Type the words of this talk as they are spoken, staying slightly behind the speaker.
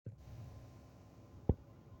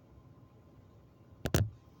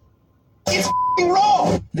It's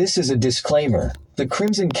wrong! This is a disclaimer. The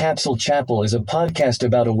Crimson Capsule Chapel is a podcast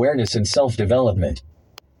about awareness and self-development.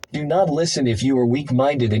 Do not listen if you are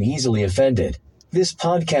weak-minded and easily offended. This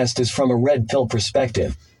podcast is from a red pill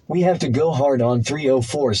perspective. We have to go hard on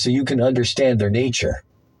 304 so you can understand their nature.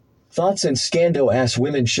 Thoughts and scando-ass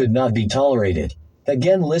women should not be tolerated.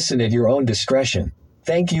 Again, listen at your own discretion.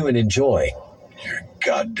 Thank you and enjoy. You're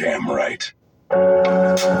goddamn right.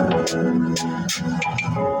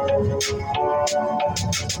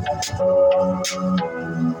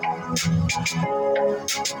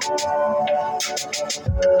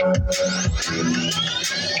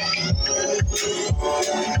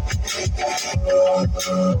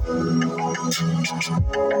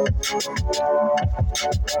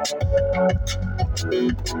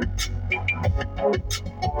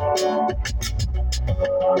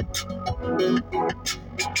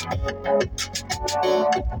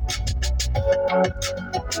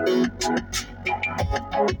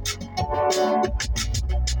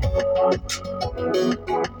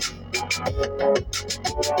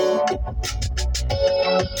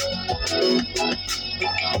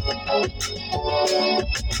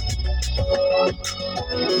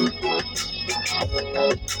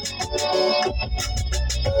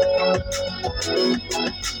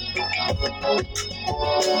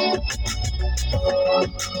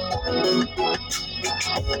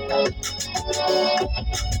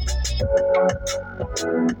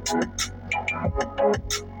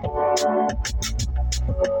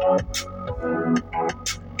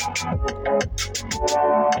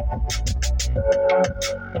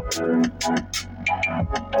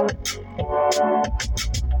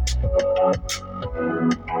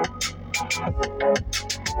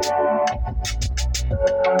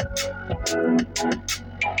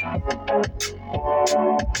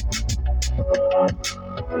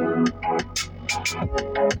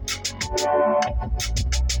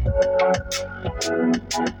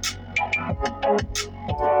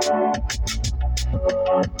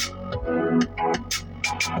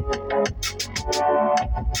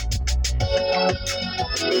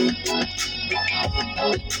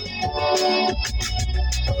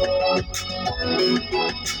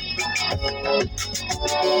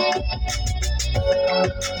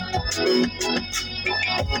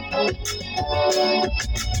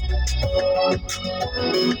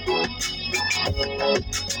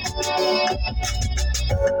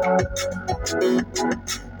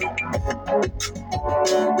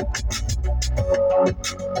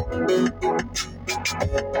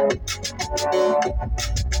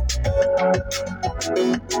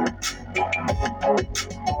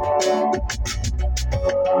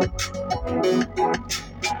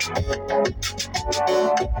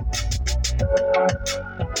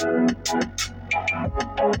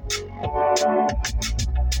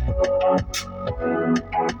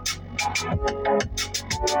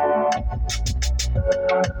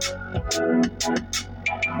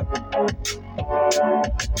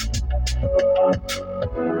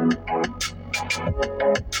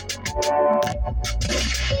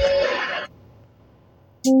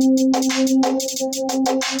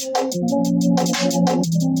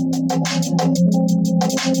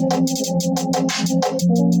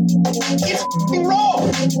 It's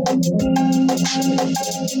wrong!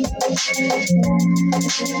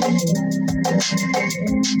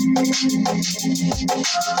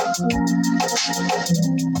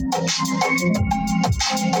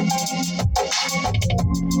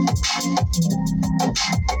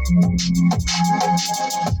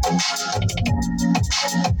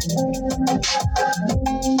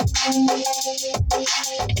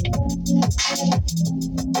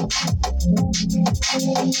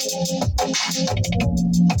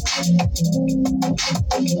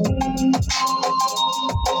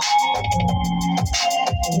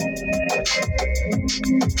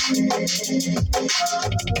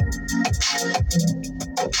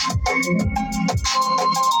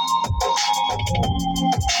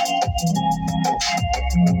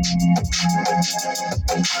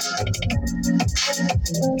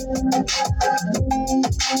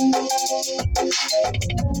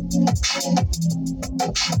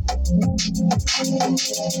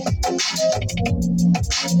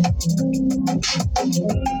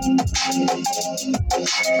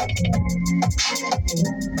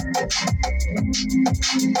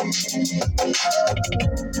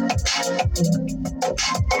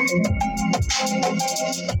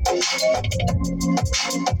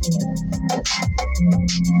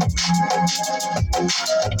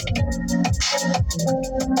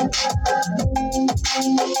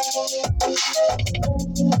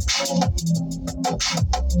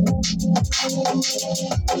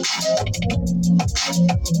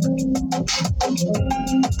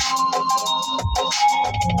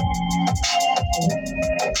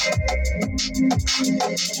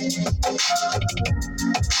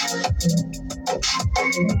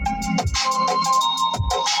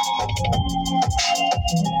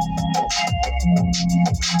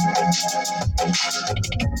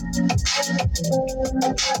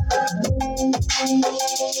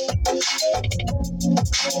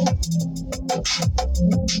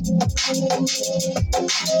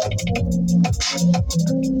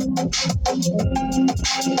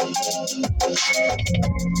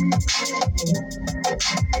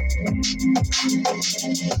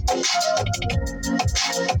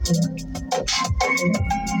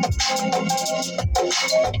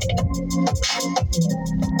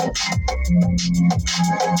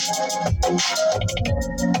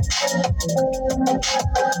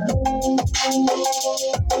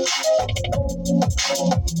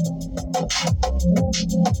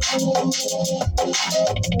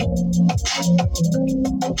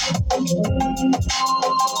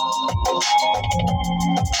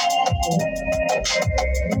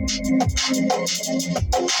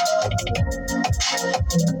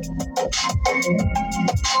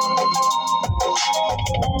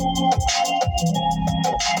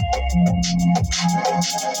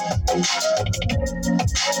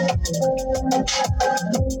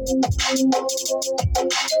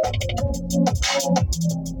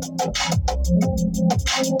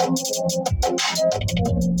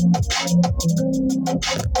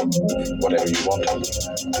 Whatever you want.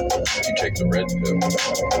 You take the red pill.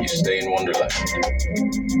 You stay in Wonderland.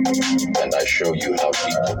 And I show you how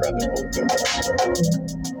deep the rabbit hole goes.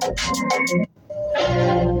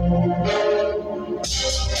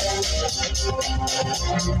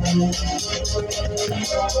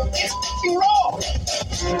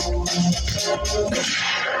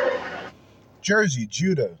 Jersey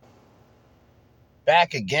Judah,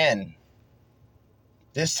 back again.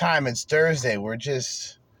 This time it's Thursday. We're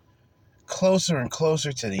just closer and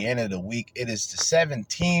closer to the end of the week. It is the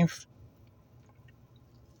 17th.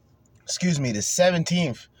 The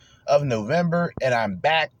 17th of November, and I'm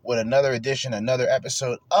back with another edition, another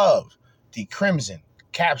episode of the Crimson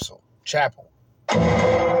Capsule Chapel.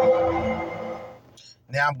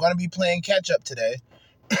 Now, I'm going to be playing catch-up today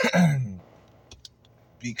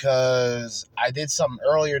because I did something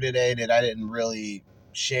earlier today that I didn't really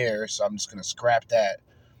share, so I'm just going to scrap that.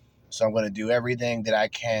 So I'm going to do everything that I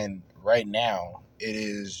can right now. It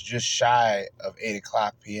is just shy of 8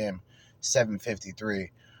 o'clock p.m., 7:53.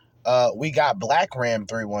 We got Black Ram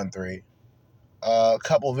 313. A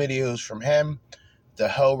couple videos from him. The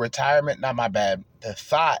hough retirement, the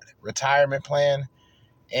thought retirement plan,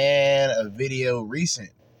 and a video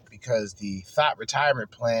recent, because the thought retirement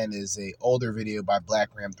plan is a older video by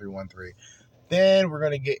Black Ram 313. Then we're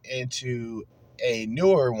going to get into a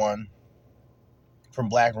newer one from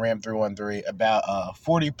Black Ram 313 about a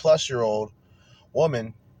 40-plus-year-old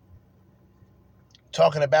woman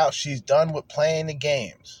talking about she's done with playing the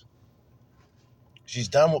games. She's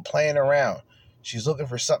done with playing around. She's looking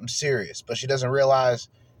for something serious, but she doesn't realize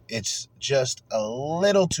it's just a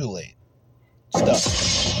little too late. Stuff.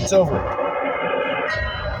 It's over.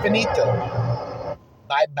 Finito.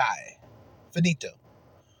 Bye-bye. Finito.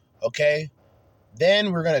 Okay?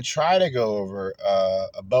 Then we're going to try to go over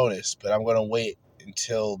a bonus, but I'm going to wait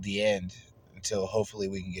until the end, until hopefully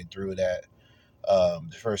we can get through that.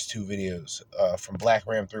 The first two videos from Black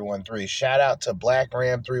Ram 313. Shout out to Black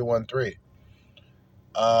Ram 313.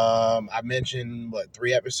 I mentioned,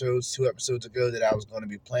 2 episodes ago that I was going to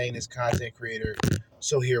be playing this content creator.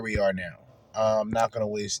 So here we are now. I'm not going to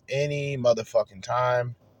waste any motherfucking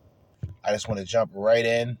time. I just want to jump right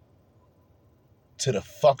in to the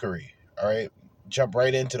fuckery. All right. Jump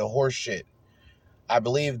right into the horse shit. I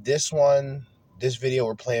believe this video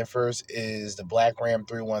we're playing first is the Black Ram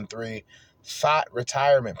 313 thought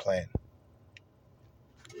retirement plan.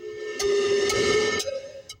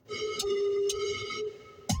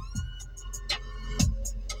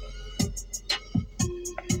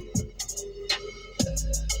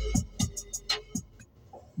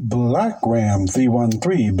 Black Ram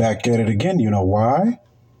 313 back at it again. You know why?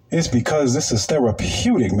 It's because this is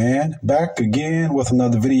therapeutic, man. Back again with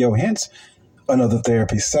another video, hence another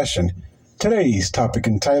therapy session. Today's topic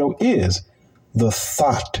and title is the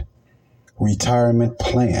thought retirement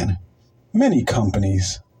plan. Many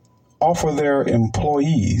companies offer their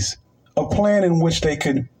employees a plan in which they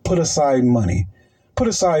could put aside money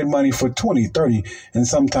for 20, 30, and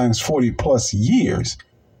sometimes 40 plus years,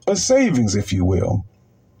 a savings, if you will.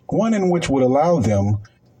 One in which would allow them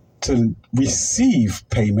to receive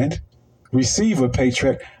payment receive a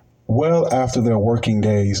paycheck well after their working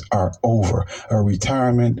days are over, a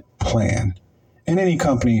retirement plan. And any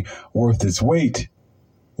company worth its weight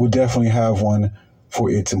will definitely have one for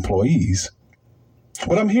its employees.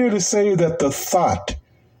 But I'm here to say that the thought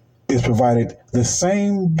is provided the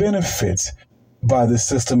same benefits by the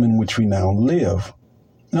system in which we now live.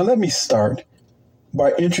 Now, let me start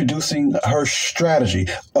by introducing her strategy,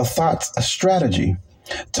 a strategy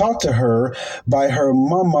taught to her by her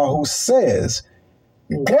mama, who says,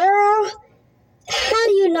 Girl, how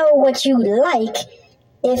do you know what you like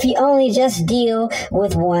if you only just deal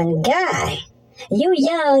with one guy? You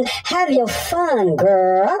young, have your fun,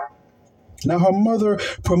 girl. Now, her mother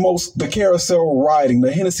promotes the carousel riding,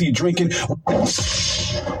 the Hennessy drinking.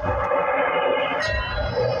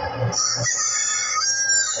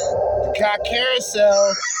 Got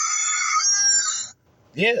carousel.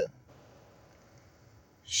 Yeah.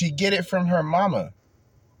 She get it from her mama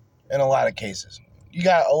in a lot of cases. You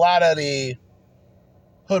got a lot of the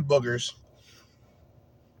hood boogers.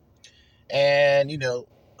 And,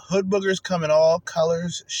 hood boogers come in all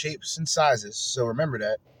colors, shapes, and sizes. So remember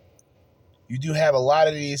that. You do have a lot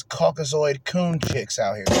of these Caucasoid coon chicks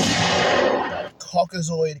out here.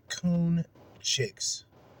 Caucasoid coon chicks.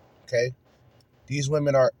 Okay? These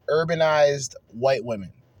women are urbanized white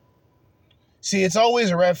women. See, it's always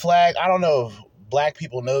a red flag. I don't know if black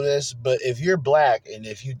people know this, but if you're black and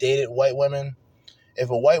if you dated white women, if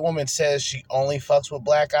a white woman says she only fucks with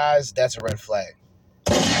black guys, that's a red flag.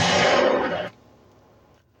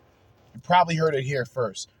 You probably heard it here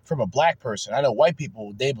first from a black person. I know white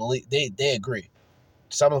people, they agree.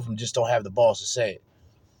 Some of them just don't have the balls to say it.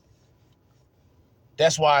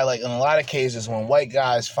 That's why, in a lot of cases, when white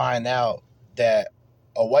guys find out that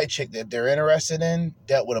a white chick that they're interested in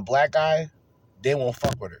dealt with a black guy, they won't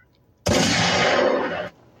fuck with her.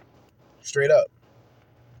 Straight up.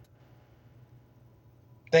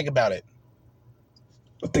 Think about it.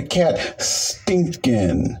 The cat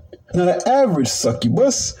stinking. Now, the average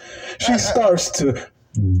succubus, she starts to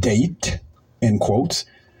date, in quotes,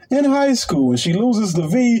 in high school, and she loses the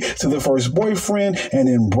V to the first boyfriend and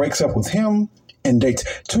then breaks up with him and dates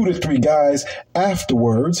 2 to 3 guys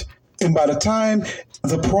afterwards. And by the time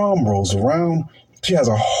the prom rolls around, she has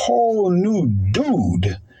a whole new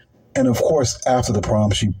dude. And of course, after the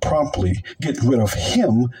prom, she promptly gets rid of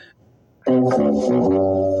him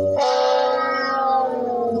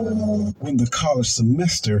when the college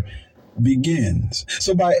semester begins.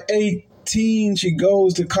 So by 18, she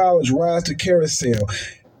goes to college, rides to carousel,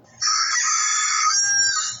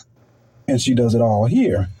 and she does it all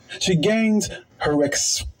here. She gains her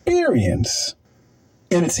experience,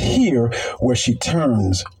 and it's here where she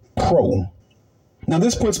turns pro. Now,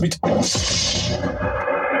 this puts me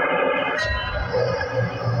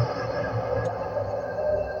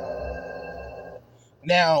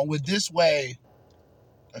Now, with this way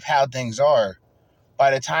of how things are,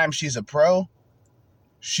 by the time she's a pro,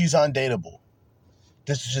 she's undateable.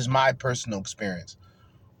 This is just my personal experience.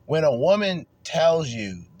 When a woman tells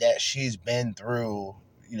you that she's been through,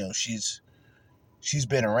 she's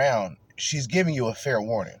been around, she's giving you a fair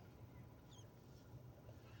warning.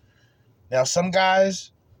 Now, some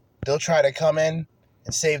guys, they'll try to come in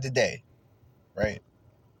and save the day, right?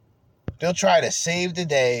 They'll try to save the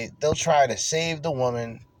day. They'll try to save the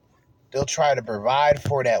woman. They'll try to provide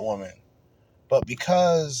for that woman. But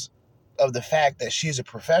because of the fact that she's a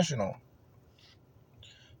professional,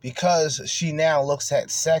 because she now looks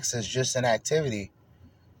at sex as just an activity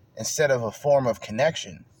instead of a form of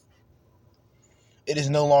connection, it is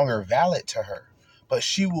no longer valid to her. But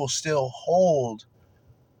she will still hold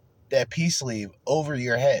that peace sleeve over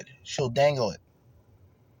your head. She'll dangle it.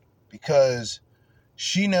 Because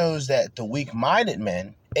she knows that the weak-minded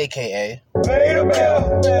men, a.k.a.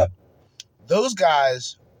 those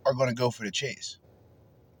guys are going to go for the chase.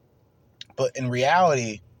 But in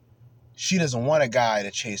reality, she doesn't want a guy to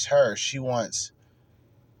chase her. She wants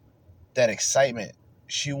that excitement.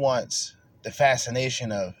 She wants the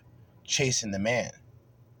fascination of chasing the man.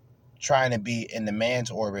 Trying to be in the man's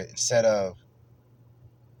orbit instead of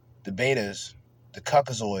the betas, the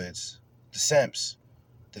cuckazoids, the simps,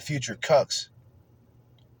 the future cucks.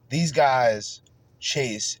 These guys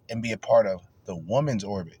chase and be a part of the woman's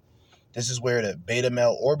orbit. This is where the beta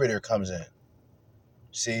male orbiter comes in.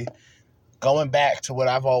 See? Going back to what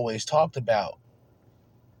I've always talked about,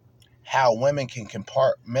 how women can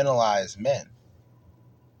compartmentalize men.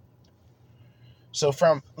 So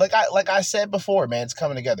from, like I said before, man, it's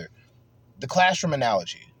coming together. The classroom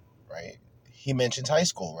analogy, right? He mentions high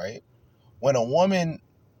school, right? When a woman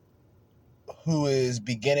who is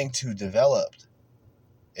beginning to develop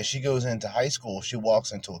As she goes into high school, she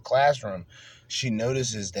walks into a classroom, she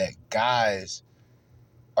notices that guys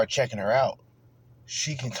are checking her out.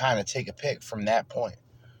 She can kind of take a pick from that point.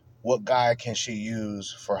 What guy can she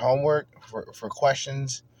use for homework, for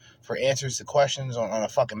questions, for answers to questions on a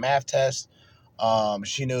fucking math test?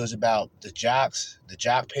 She knows about the jocks. The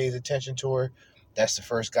jock pays attention to her. That's the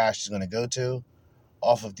first guy she's going to go to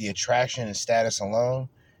off of the attraction and status alone,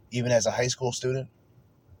 even as a high school student.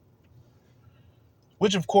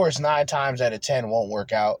 Which, of course, 9 times out of 10 won't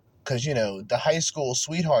work out because, you know, the high school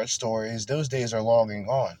sweetheart stories, those days are long and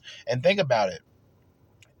gone. And think about it.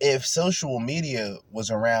 If social media was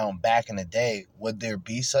around back in the day, would there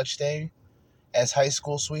be such thing as high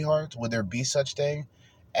school sweethearts? Would there be such thing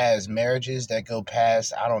as marriages that go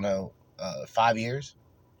past, 5 years,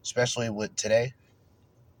 especially with today?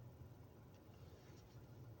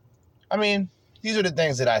 I mean, these are the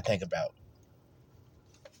things that I think about.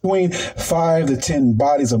 Between 5 to 10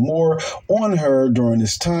 bodies or more on her during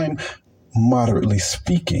this time, moderately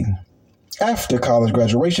speaking. After college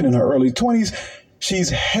graduation in her early 20s, she's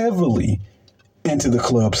heavily into the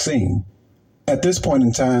club scene. At this point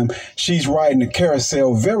in time, she's riding the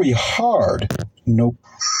carousel very hard. Nope.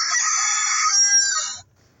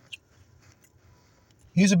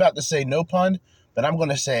 He's about to say no pun, but I'm going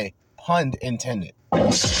to say pun intended.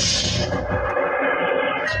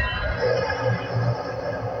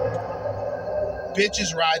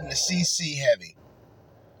 Bitches riding the CC heavy.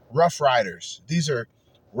 Rough riders. These are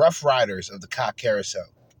rough riders of the cock carousel.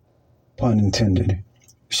 Pun intended.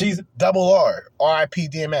 She's Double R, R.I.P.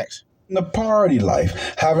 DMX. in the party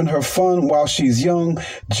life, having her fun while she's young,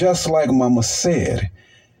 just like Mama said.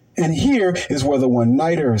 And here is where the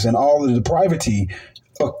one-nighters and all of the depravity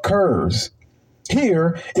occurs.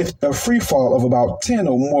 Here, it's a free fall of about 10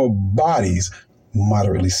 or more bodies,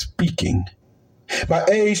 moderately speaking. By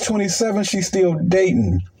age 27, she's still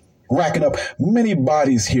dating, racking up many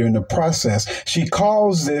bodies here in the process. She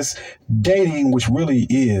calls this dating, which really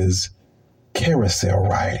is carousel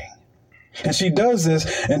riding. And she does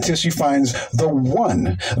this until she finds the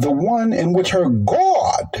one in which her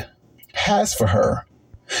God has for her.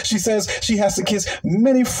 She says she has to kiss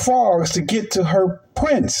many frogs to get to her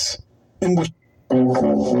prince, in which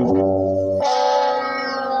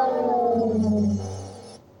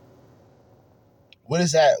What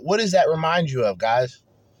does that remind you of, guys?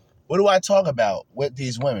 What do I talk about with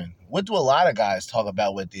these women? What do a lot of guys talk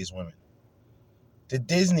about with these women? The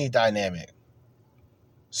Disney dynamic.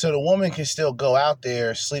 So the woman can still go out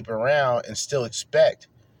there, sleep around, and still expect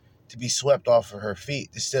to be swept off of her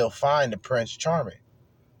feet, to still find the Prince Charming.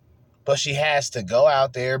 But she has to go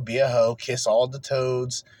out there, be a hoe, kiss all the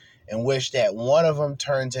toads, and wish that one of them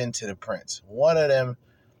turns into the prince. One of them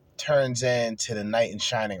turns into the knight in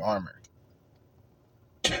shining armor.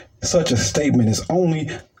 such a statement is only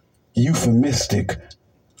euphemistic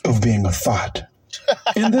of being a thought.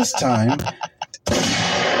 In this time,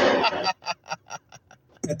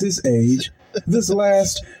 at this age, this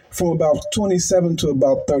lasts from about 27 to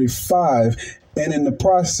about 35, and in the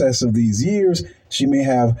process of these years, she may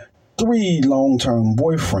have 3 long-term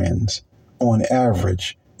boyfriends on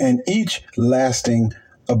average, and each lasting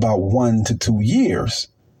about 1 to 2 years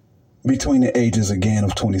between the ages again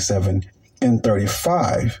of 27 and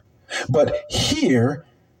 35. But here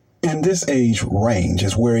in this age range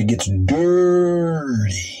is where it gets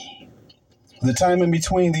dirty. The time in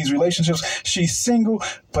between these relationships, she's single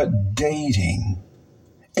but dating.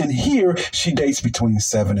 And here she dates between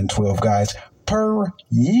 7 and 12 guys per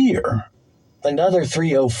year. Another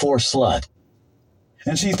 304 slut.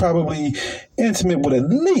 And she's probably intimate with at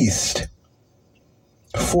least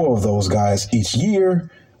 4 of those guys each year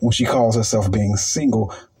when she calls herself being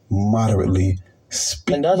single moderately.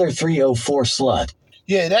 Another 304 slut.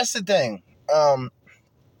 Yeah, that's the thing.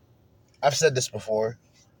 I've said this before.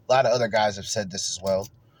 A lot of other guys have said this as well.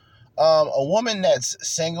 A woman that's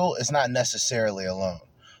single is not necessarily alone.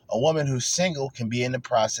 A woman who's single can be in the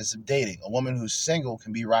process of dating. A woman who's single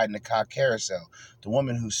can be riding the cock carousel. The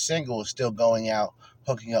woman who's single is still going out,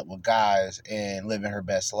 hooking up with guys, and living her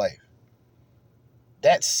best life.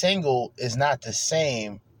 That single is not the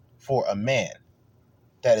same for a man.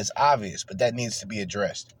 That is obvious, but that needs to be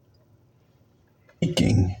addressed.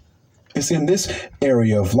 It's in this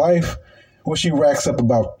area of life where she racks up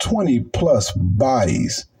about 20 plus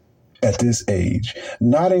bodies at this age,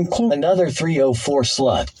 not including another 304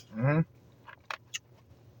 slut. Mm-hmm.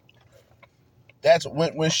 That's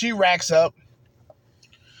when she racks up.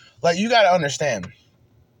 Like, you got to understand,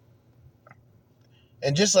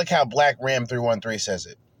 and just like how Black Ram 313 says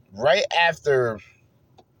it, right after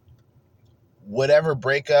whatever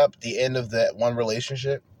breakup, the end of that one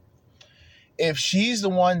relationship, If she's the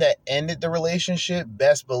one that ended the relationship,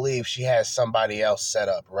 best believe she has somebody else set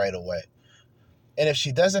up right away. And if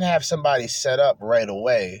she doesn't have somebody set up right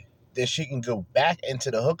away, then she can go back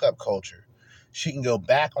into the hookup culture. She can go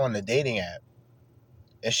back on the dating app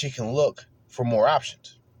and she can look for more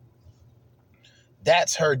options.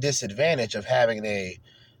 That's her disadvantage of having a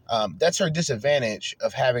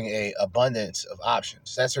abundance of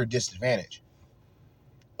options. That's her disadvantage.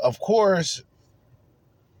 Of course,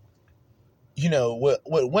 with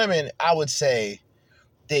women, I would say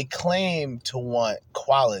they claim to want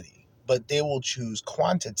quality, but they will choose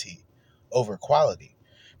quantity over quality.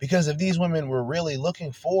 Because if these women were really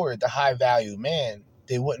looking for the high value man,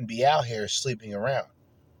 they wouldn't be out here sleeping around.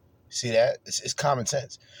 See that? It's common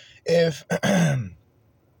sense. If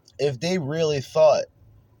if they really thought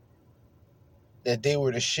that they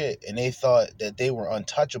were the shit and they thought that they were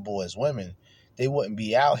untouchable as women, they wouldn't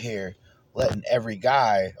be out here letting every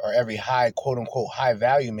guy or every high, quote unquote, high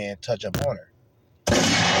value man touch up on her.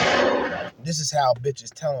 This is how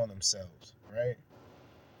bitches tell on themselves, right?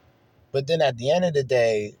 But then at the end of the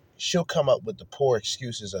day, she'll come up with the poor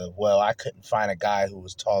excuses of, well, I couldn't find a guy who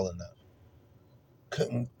was tall enough.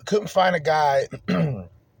 Couldn't find a guy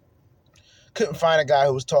couldn't find a guy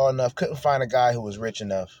who was tall enough, couldn't find a guy who was rich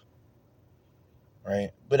enough.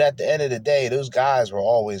 Right? But at the end of the day, those guys were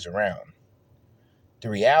always around. The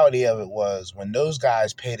reality of it was when those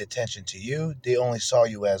guys paid attention to you, they only saw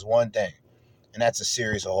you as one thing, and that's a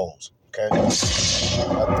series of holes. Okay? A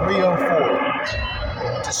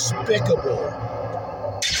 304. Despicable.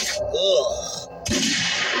 Ugh.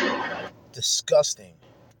 Disgusting.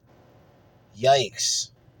 Yikes.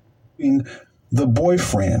 The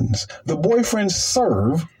boyfriends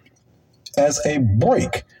serve as a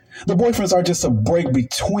break. The boyfriends are just a break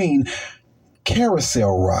between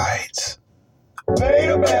carousel rides.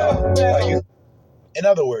 In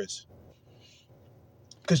other words,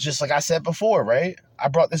 because just like I said before, right? I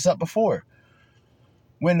brought this up before.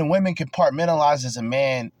 When the women compartmentalize as a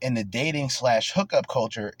man in the dating/hookup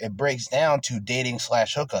culture, it breaks down to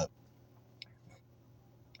dating/hookup.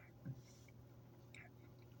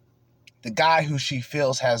 The guy who she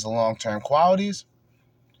feels has the long-term qualities,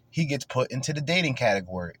 he gets put into the dating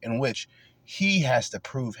category in which he has to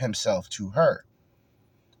prove himself to her.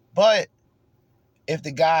 But if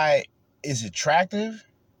the guy is attractive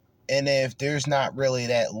and if there's not really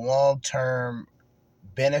that long-term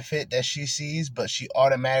benefit that she sees, but she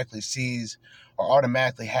automatically sees or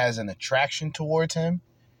automatically has an attraction towards him,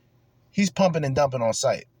 he's pumping and dumping on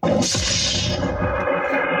sight.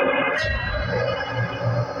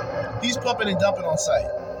 He's pumping and dumping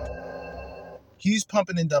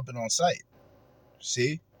on sight.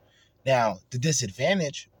 See? Now, the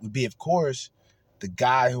disadvantage would be, of course, the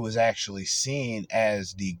guy who was actually seen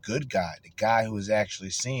as the good guy, the guy who was actually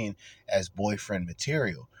seen as boyfriend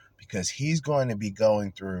material, because he's going to be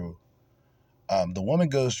going through, the woman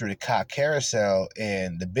goes through the cock carousel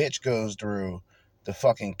and the bitch goes through the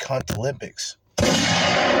fucking cunt Olympics.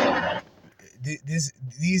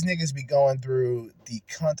 These niggas be going through the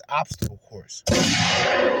cunt obstacle course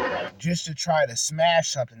just to try to smash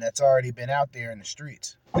something that's already been out there in the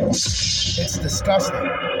streets. It's disgusting.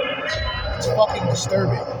 It's fucking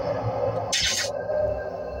disturbing.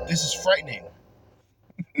 This is frightening.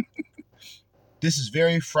 This is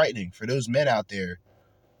very frightening for those men out there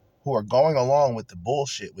who are going along with the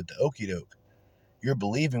bullshit, with the okie doke. You're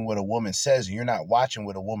believing what a woman says and you're not watching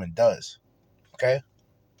what a woman does. Okay?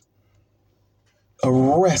 A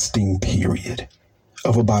resting period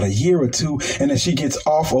of about a year or two, and then she gets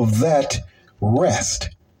off of that rest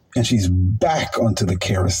and she's back onto the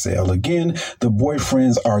carousel again. The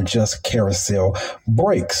boyfriends are just carousel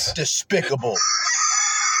breaks. Despicable.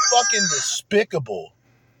 Fucking despicable.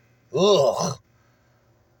 Ugh.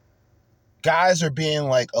 Guys are being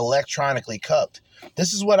like electronically cuffed.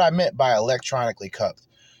 This is what I meant by electronically cuffed.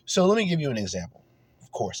 So let me give you an example.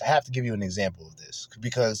 Of course, I have to give you an example of this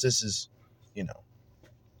because this is,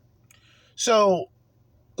 So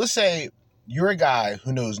let's say you're a guy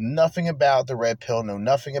who knows nothing about the red pill, know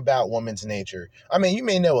nothing about women's nature. I mean, you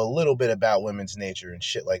may know a little bit about women's nature and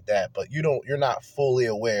shit like that, but you're not fully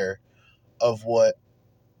aware of what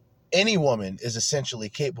any woman is essentially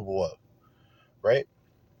capable of, right?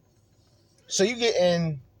 So you get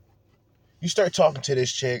in, you start talking to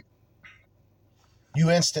this chick, you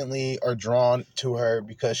instantly are drawn to her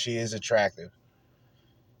because she is attractive.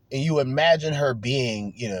 And you imagine her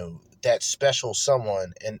being, that special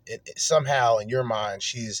someone, and somehow in your mind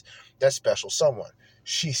she's that special someone.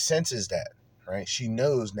 She senses that, right? She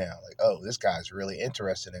knows now, like, oh, this guy's really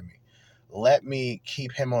interested in me. Let me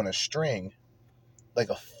keep him on a string like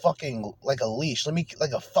a leash. Let me,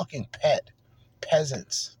 like a fucking pet,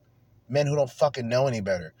 peasants, men who don't fucking know any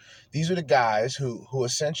better. These are the guys who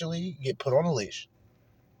essentially get put on a leash,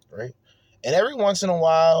 right? And every once in a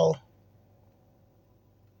while,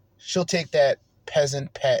 she'll take that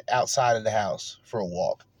peasant pet outside of the house for a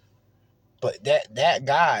walk. But that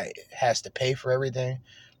guy has to pay for everything.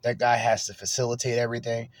 That guy has to facilitate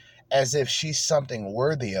everything as if she's something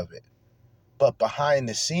worthy of it. But behind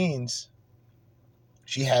the scenes,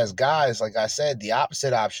 she has guys, like I said, the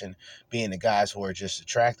opposite option being the guys who are just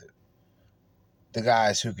attractive. The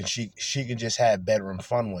guys who she can just have bedroom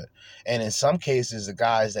fun with. And in some cases, the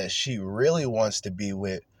guys that she really wants to be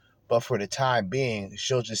with, but for the time being,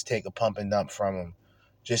 she'll just take a pump and dump from them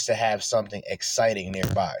just to have something exciting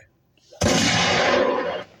nearby.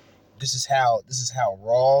 This is how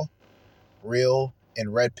raw, real,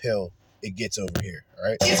 and red pill it gets over here, all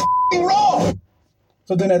right? It's raw!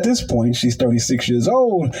 So then at this point, she's 36 years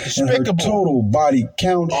old, and her total body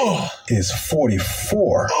count is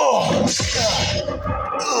 44.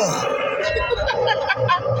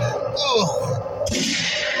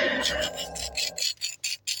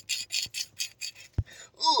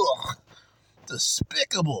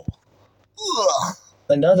 Despicable.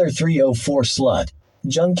 Another 304 slut.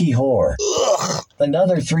 Junkie whore.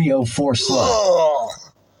 Another 304 slut.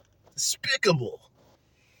 Despicable.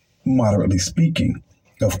 Moderately speaking.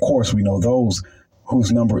 Of course, we know those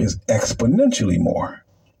whose number is exponentially more.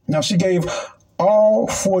 Now, she gave all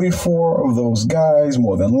 44 of those guys,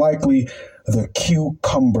 more than likely, the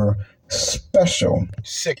cucumber special.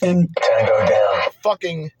 Sick. And Tango down.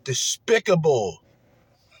 Fucking despicable.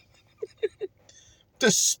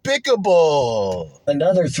 Despicable.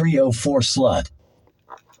 Another 304 slut.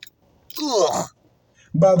 Ugh.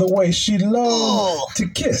 by the way, she loved to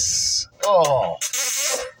kiss. Oh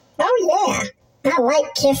yeah, I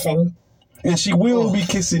like kissing. And she will be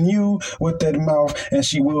kissing you with that mouth, and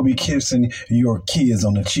she will be kissing your kids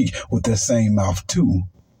on the cheek with that same mouth too.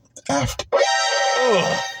 After.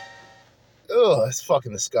 It's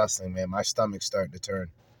fucking disgusting, man. My stomach's starting to turn.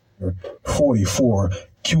 44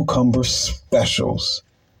 cucumber specials.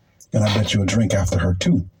 And I bet you a drink after her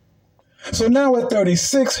too. So now at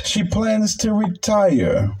 36, she plans to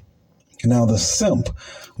retire. Now the simp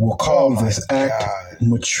will call this act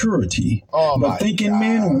maturity. But thinking,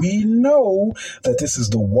 man, we know that this is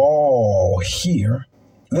the wall here.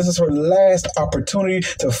 This is her last opportunity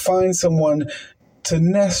to find someone to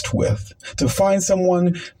nest with, to find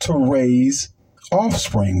someone to raise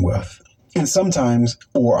offspring with. And sometimes,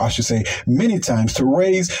 or I should say many times, to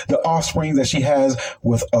raise the offspring that she has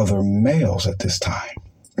with other males at this time.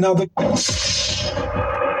 Now, the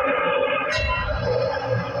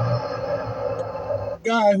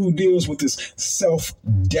guy who deals with this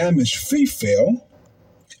self-damaged female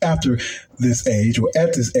after this age or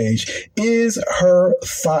at this age is her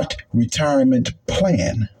thought retirement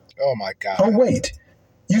plan. Oh, my God. Oh, wait.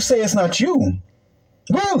 You say it's not you?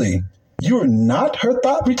 Really? You're not her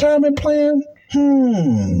thought retirement plan?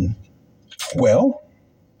 Well,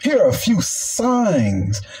 here are a few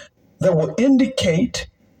signs that will indicate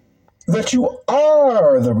that you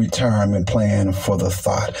are the retirement plan for the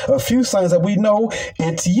thought. A few signs that we know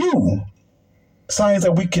it's you. Signs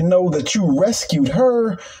that we can know that you rescued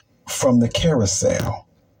her from the carousel.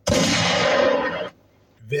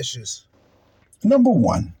 Vicious. Number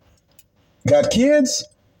 1. Got kids?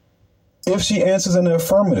 If she answers in the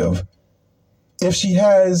affirmative, if she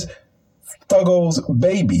has Thuggo's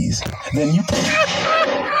babies, then you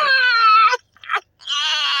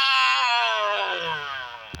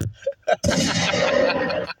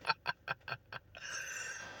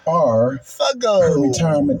are Thuggo. her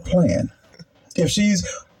retirement plan. If she's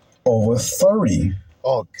over 30,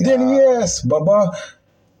 then yes, Bubba,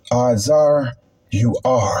 odds are you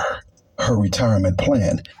are her retirement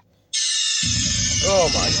plan. Oh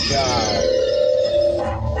my God.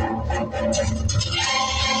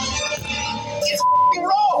 It's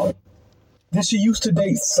wrong. Did she used to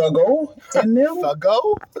date Thuggo and them?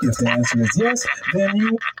 Thuggo? If the answer is yes, then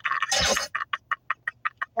you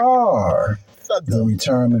are. The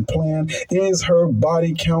retirement plan. Is her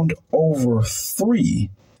body count over 3?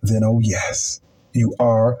 Then oh yes, you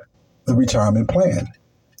are the retirement plan.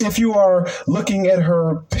 If you are looking at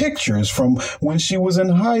her pictures from when she was in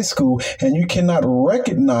high school and you cannot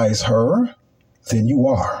recognize her, then you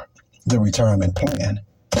are the retirement plan.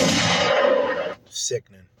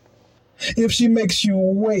 Sickening. If she makes you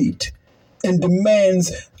wait and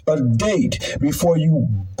demands a date before you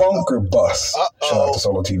bunker bust. Shout out to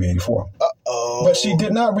Solo TV 84. But she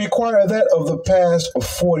did not require that of the past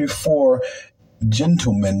 44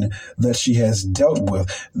 gentlemen that she has dealt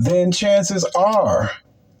with. Then chances are,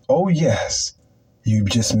 oh yes, you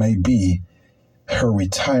just may be her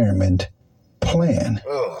retirement plan.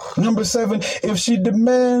 Ugh. Number 7, if she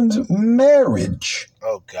demands marriage.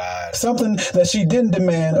 Oh, God. Something that she didn't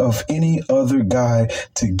demand of any other guy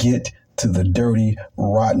to get to the dirty,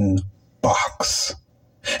 rotten box.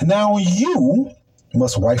 Now you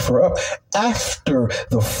must wife her up after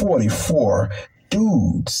the 44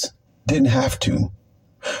 dudes didn't have to.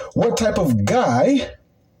 What type of guy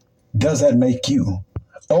does that make you?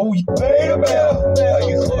 Oh, Hey, Bell, are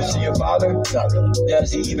you close to your father? Not really.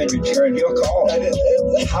 Does he even return your call?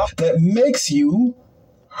 that makes you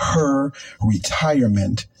her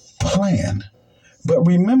retirement plan. But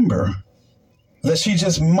remember that she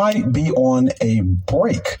just might be on a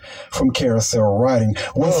break from carousel riding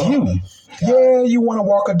with you. Yeah, you want to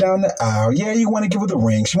walk her down the aisle. Yeah, you want to give her the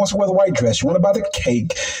ring. She wants to wear the white dress. You want to buy the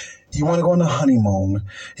cake. You want to go on the honeymoon.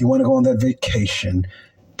 You want to go on that vacation.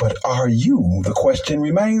 But are you, the question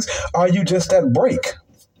remains, are you just that break?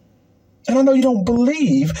 And I know you don't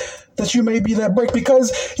believe that you may be that break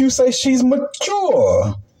because you say she's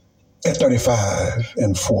mature at 35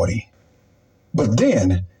 and 40. But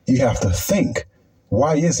then you have to think,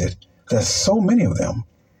 why is it that so many of them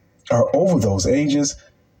are over those ages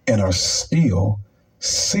and are still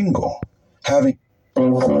single, having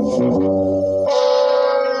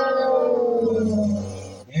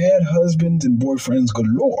had husbands and boyfriends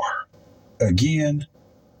galore? Again,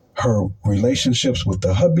 her relationships with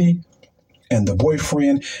the hubby and the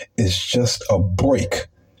boyfriend is just a break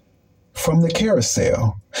from the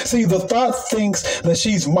carousel. See, the thought thinks that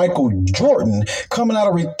she's Michael Jordan coming out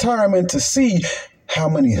of retirement to see how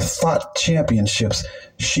many thought championships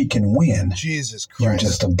she can win. Jesus Christ. You're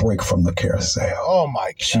just a break from the carousel. Oh,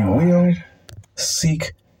 my God. She will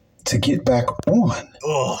seek to get back on.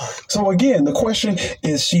 Ugh. So again, the question,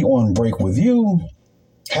 is she on break with you?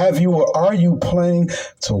 Have you or are you planning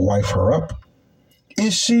to wife her up?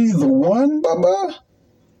 Is she the one, Bubba?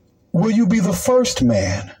 Will you be the first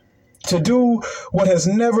man to do what has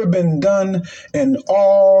never been done in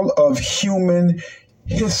all of human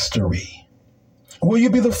history? Will you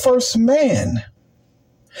be the first man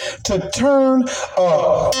to turn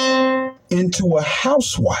into a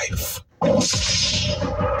housewife?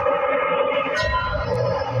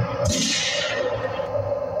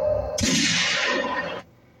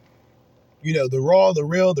 You know, the raw, the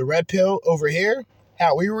real, the red pill over here,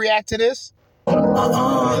 how we react to this? Fuck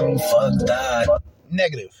that.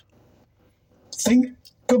 Negative. Think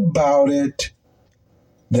about it.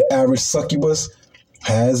 The average succubus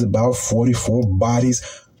has about 44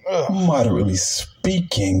 bodies, moderately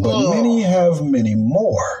speaking, but many have many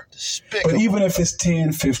more. Despicable. But even if it's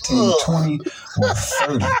 10, 15, 20, or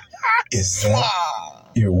 30, is that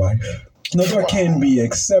your wife? Now, there can be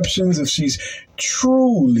exceptions if she's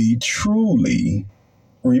truly, truly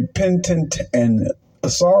repentant and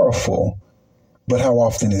sorrowful. But how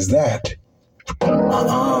often is that? Fuck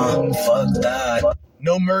that.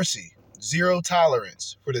 No mercy. Zero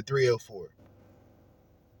tolerance for the 304.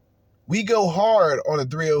 We go hard on the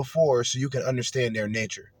 304 so you can understand their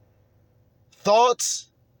nature. Thoughts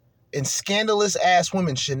and scandalous ass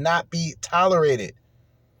women should not be tolerated.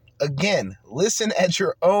 Again, listen at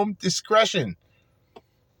your own discretion.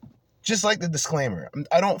 Just like the disclaimer,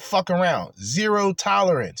 I don't fuck around. Zero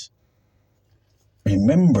tolerance.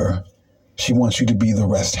 Remember, she wants you to be the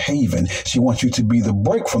rest haven. She wants you to be the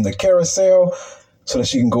break from the carousel so that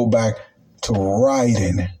she can go back to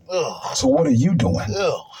riding. Ugh. So what are you doing?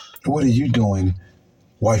 Ugh. What are you doing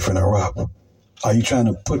wifing her up? Are you trying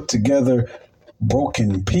to put together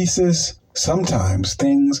broken pieces? Sometimes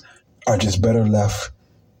things are just better left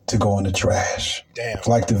to go in the trash. Damn.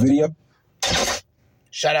 Like the video?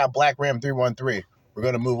 Shout out Black Ram 313. We're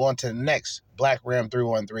going to move on to the next Black Ram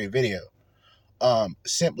 313 video.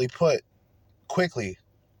 Simply put, quickly,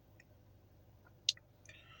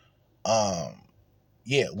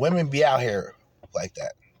 yeah, women be out here like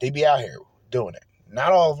that. They be out here doing it.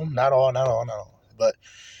 Not all of them, not all, but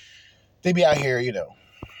they be out here, you know,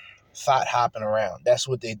 thought hopping around. That's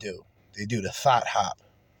what they do. They do the thought hop.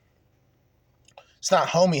 It's not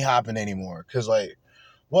homie hopping anymore, because, like,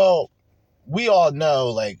 well, we all know,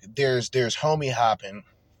 like, there's homie hopping,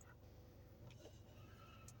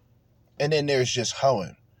 and then there's just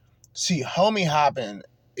hoeing. See, homie hopping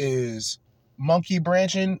is monkey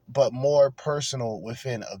branching, but more personal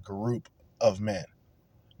within a group of men.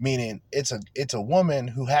 Meaning, it's a woman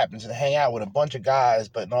who happens to hang out with a bunch of guys,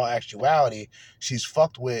 but in all actuality, she's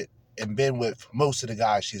fucked with and been with most of the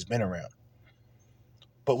guys she's been around.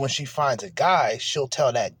 But when she finds a guy, she'll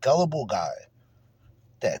tell that gullible guy,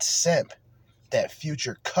 that simp, that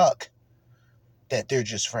future cuck, that they're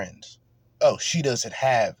just friends. Oh, she doesn't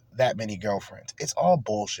have that many girlfriends. It's all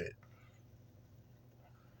bullshit.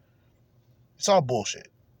 It's all bullshit.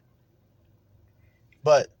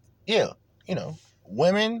 But, yeah,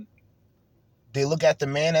 women, they look at the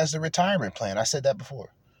man as the retirement plan. I said that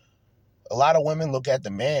before. A lot of women look at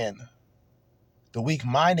the man, the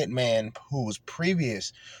weak-minded man who was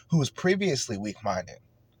previously weak-minded,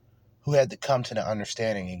 who had to come to the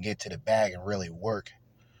understanding and get to the bag and really work,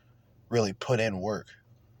 really put in work,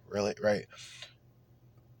 really, right?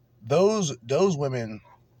 Those women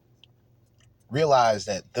realize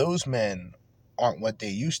that those men aren't what they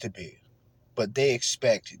used to be, but they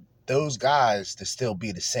expect those guys to still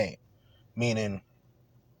be the same, meaning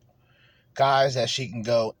guys that she can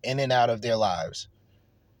go in and out of their lives.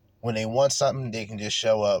 When they want something, they can just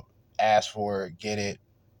show up, ask for it, get it,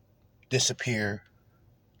 disappear,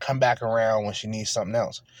 come back around when she needs something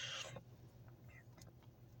else.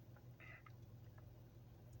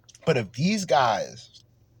 But if these guys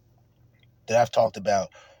that I've talked about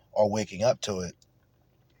are waking up to it,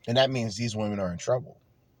 then that means these women are in trouble.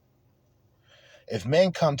 If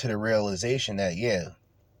men come to the realization that, yeah,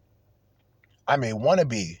 I may want to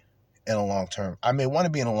be in a long-term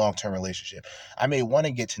relationship. I may want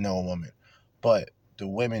to get to know a woman, but the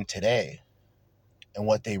women today and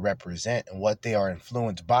what they represent and what they are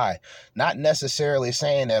influenced by, not necessarily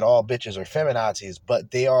saying that all bitches are feminazis, but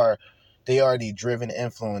they are the driven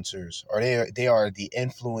influencers, or they are the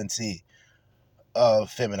influencee of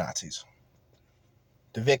feminazis.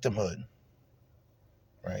 The victimhood,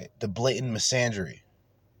 right? The blatant misandry.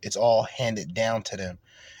 It's all handed down to them.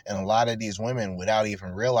 And a lot of these women, without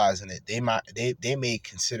even realizing it, they may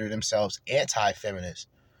consider themselves anti-feminist,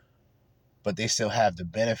 but they still have the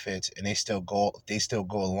benefits, and they still go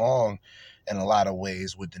along in a lot of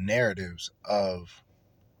ways with the narratives of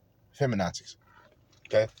feminazis.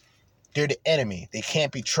 Okay? They're the enemy. They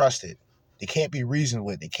can't be trusted. They can't be reasoned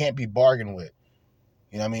with. They can't be bargained with.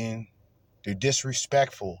 You know what I mean? They're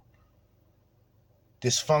disrespectful,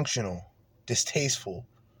 dysfunctional, distasteful,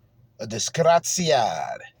 a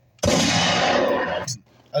disgraziad.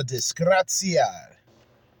 A disgraziad.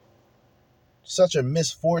 Such a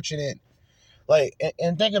misfortunate,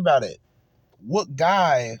 and think about it. What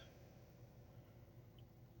guy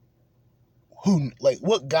who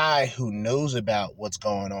knows about what's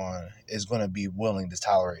going on is going to be willing to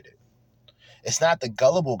tolerate it? It's not the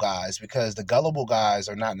gullible guys, because the gullible guys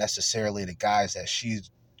are not necessarily the guys that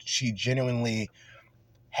she genuinely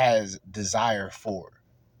has desire for,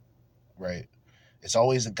 right? It's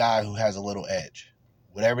always the guy who has a little edge,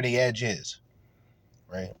 whatever the edge is,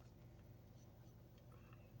 right?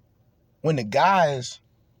 When the guys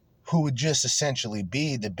who would just essentially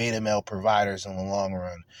be the beta male providers in the long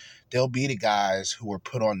run, they'll be the guys who were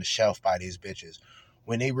put on the shelf by these bitches.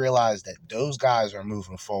 When they realize that those guys are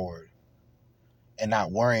moving forward and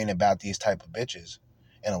not worrying about these type of bitches,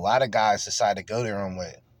 and a lot of guys decide to go their own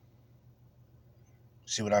way.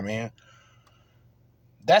 See what I mean?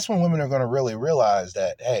 That's when women are going to really realize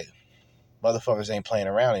that, hey, motherfuckers ain't playing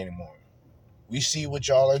around anymore. We see what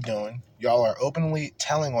y'all are doing. Y'all are openly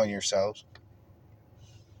telling on yourselves,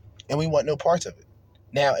 and we want no parts of it.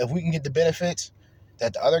 Now, if we can get the benefits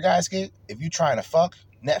that the other guys get, if you trying to fuck,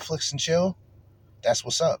 Netflix and chill, that's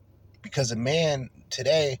what's up. Because a man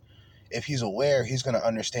today, if he's aware, he's going to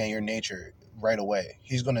understand your nature right away.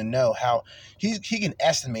 He's going to know how, he can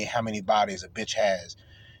estimate how many bodies a bitch has.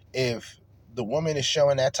 If the woman is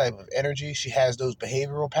showing that type of energy, she has those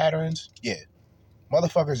behavioral patterns, yeah,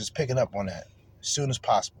 motherfuckers is picking up on that as soon as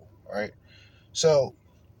possible, all right? So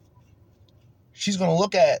she's going to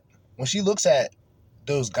look at, when she looks at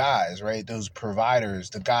those guys, right, those providers,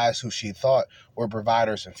 the guys who she thought were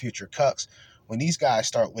providers and future cucks, when these guys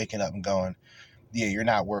start waking up and going, yeah, you're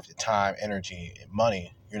not worth the time, energy, and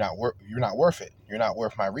money. You're not worth it. You're not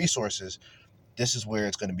worth my resources. This is where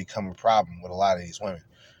it's going to become a problem with a lot of these women.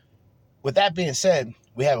 With that being said,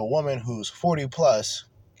 we have a woman who's 40 plus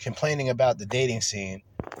complaining about the dating scene.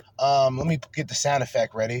 Let me get the sound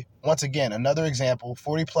effect ready. Once again, another example,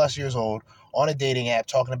 40 plus years old, on a dating app,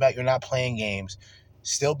 talking about you're not playing games,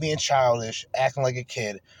 still being childish, acting like a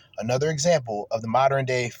kid. Another example of the modern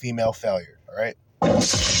day female failure, all right?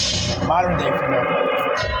 Modern day female failure.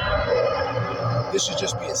 This should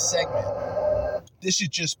just be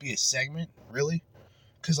a segment. Really?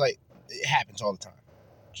 Because, it happens all the time.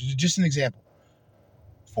 Just an example.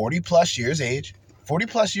 40 plus years of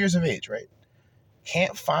age, right?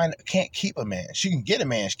 Can't keep a man. She can get a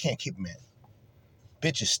man, she can't keep a man.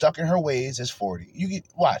 Bitch is stuck in her ways is 40.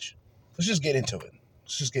 Watch. Let's just get into it.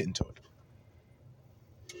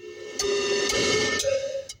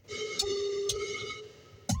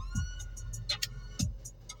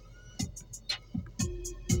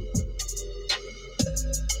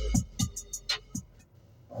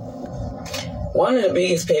 One of the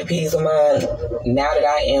biggest pet peeves of mine, now that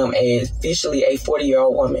I am officially a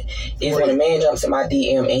 40-year-old woman, is when a man jumps in my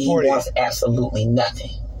DM and he wants absolutely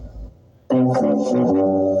nothing.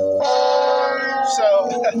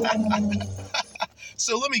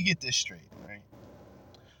 So let me get this straight, right?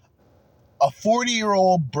 A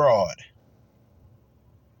 40-year-old broad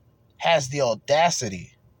has the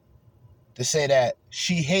audacity to say that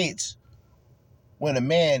she hates when a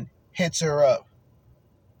man hits her up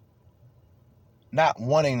not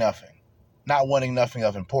wanting nothing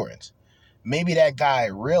of importance. Maybe that guy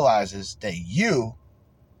realizes that you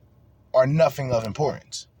are nothing of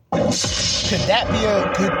importance. Could that be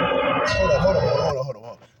hold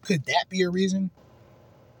on. Could that be a reason?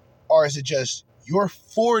 Or is it just, you're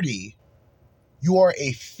 40, you are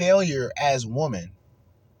a failure as a woman,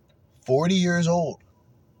 40 years old.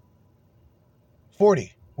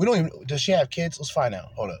 40. We don't even, does she have kids? Let's find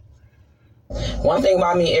out. Hold up. One thing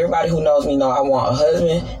about me, everybody who knows me know I want a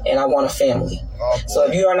husband and I want a family. So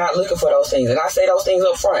if you are not looking for those things, and I say those things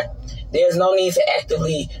up front, there's no need to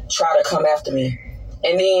actively try to come after me.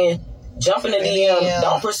 And then jump in the DM,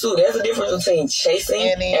 don't pursue. There's a difference between chasing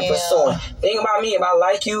and pursuing. Thing about me, if I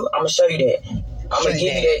like you, I'm going to show you that. I'm going to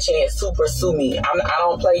give you that chance to pursue me. I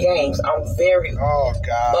don't play games. I'm very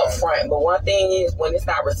upfront. But one thing is, when it's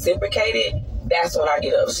not reciprocated, that's when I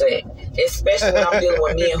get upset. Especially when I'm dealing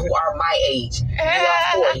with men who are my age. We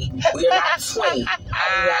are 40. We are not 20.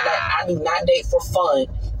 I do not date for fun.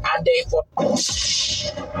 I date for...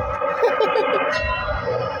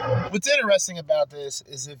 What's interesting about this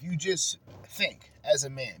is, if you just think as a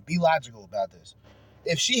man, be logical about this.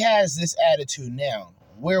 If she has this attitude now,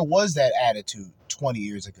 where was that attitude 20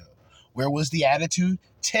 years ago? Where was the attitude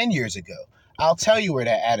 10 years ago? I'll tell you where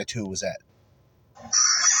that attitude was at.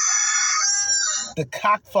 The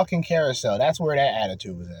cock fucking carousel. That's where that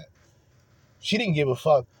attitude was at. She didn't give a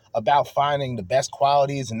fuck about finding the best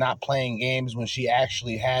qualities and not playing games when she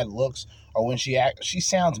actually had looks, or when she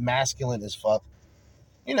sounds masculine as fuck.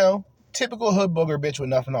 You know, typical hood booger bitch with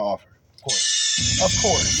nothing to offer. Of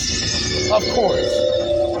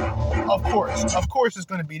course it's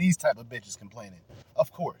going to be these type of bitches complaining.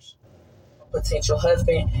 Of course. Potential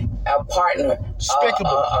husband, a partner, Despicable.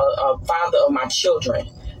 A father of my children.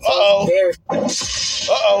 So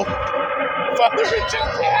Father of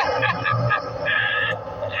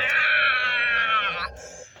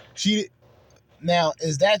children. Now,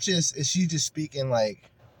 is she just speaking like,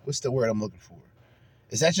 what's the word I'm looking for?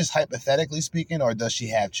 Is that just hypothetically speaking, or does she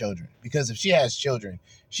have children? Because if she has children,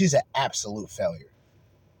 she's an absolute failure.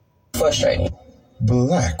 Frustrating.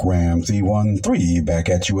 Black Ramsey 13 back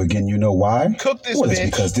at you again. You know why? Cook this bitch. It's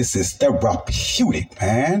because this is therapeutic,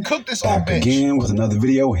 man. Cook this back bitch. Again with another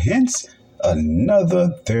video, hence another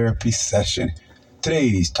therapy session.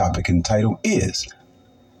 Today's topic and title is,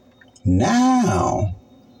 now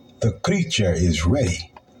the creature is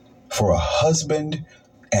ready for a husband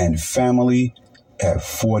and family at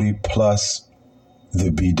 40 plus.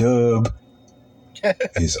 The B-dub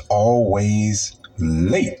is always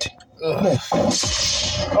late. Ugh.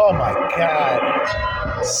 Oh my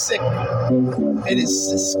God. Sick. It is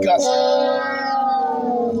disgusting.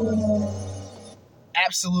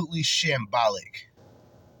 Absolutely shambolic.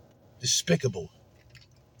 Despicable.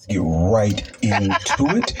 Let's get right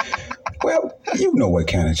into it. Well, you know what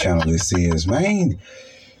kind of channel this is, man.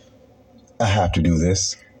 I have to do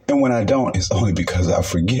this. And when I don't, it's only because I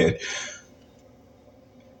forget.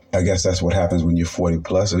 I guess that's what happens when you're 40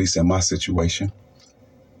 plus, at least in my situation.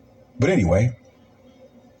 But anyway,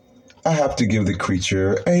 I have to give the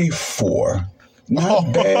creature a 4.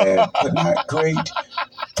 Not bad, but not great.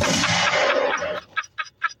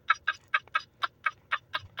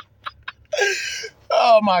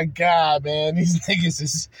 Oh my God, man. These niggas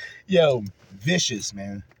is, vicious,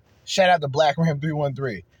 man. Shout out to Black Ram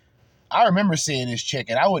 313. I remember seeing this chick,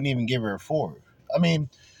 and I wouldn't even give her a 4. I mean,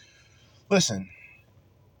 listen,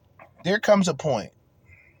 there comes a point,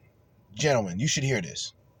 gentlemen, you should hear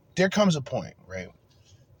this. There comes a point, right?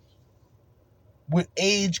 With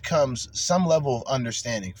age comes some level of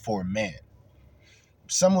understanding for a man,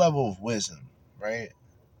 some level of wisdom, right?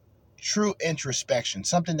 True introspection,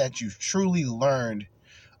 something that you've truly learned,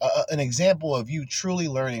 an example of you truly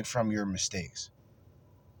learning from your mistakes,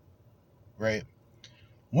 right?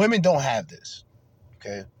 Women don't have this,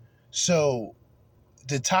 okay? So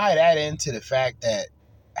to tie that into the fact that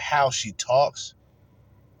how she talks,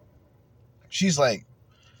 she's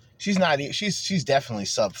definitely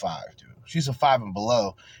sub 5, dude. She's a 5 and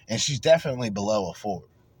below, and she's definitely below a 4.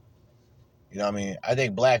 You know what I mean? I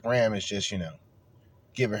think Black Ram is just,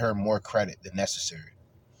 giving her more credit than necessary.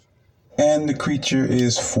 And the creature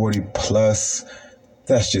is 40 plus.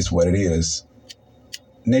 That's just what it is.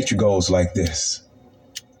 nature goes like this.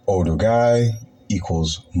 Older guy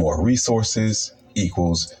equals more resources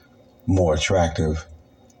equals more attractive.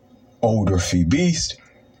 Older fee beast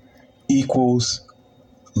equals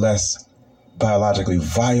less biologically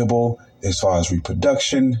viable as far as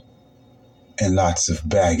reproduction and lots of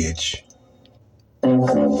baggage. There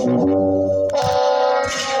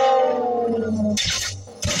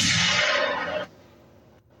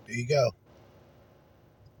you go.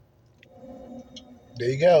 There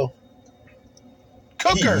you go.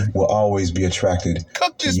 Cooker. He will always be attracted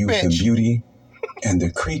to youth bitch. and beauty, and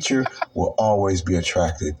the creature will always be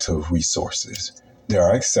attracted to resources. There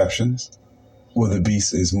are exceptions where the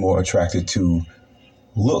beast is more attracted to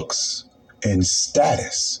looks and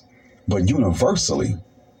status, but universally,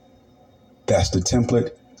 that's the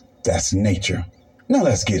template, that's nature. Now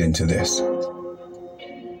let's get into this.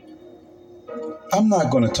 I'm not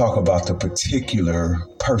going to talk about the particular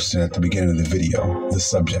person at the beginning of the video, the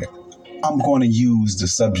subject. I'm going to use the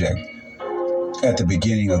subject at the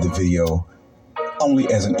beginning of the video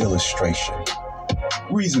only as an illustration.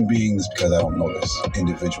 Reason being is because I don't know this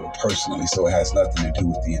individual personally, so it has nothing to do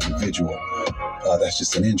with the individual. That's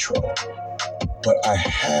just an intro. But I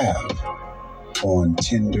have on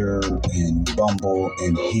Tinder and Bumble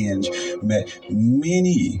and Hinge met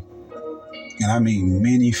many, and I mean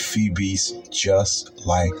many Phoebes just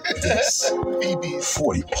like this.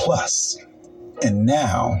 40 plus. And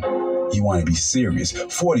now you want to be serious.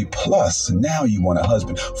 40 plus, now you want a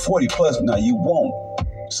husband. 40 plus, now you want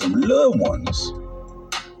some little ones.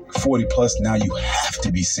 40 plus, now you have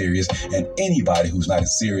to be serious. And anybody who's not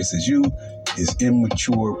as serious as you is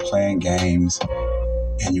immature, playing games,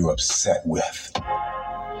 and you're upset with.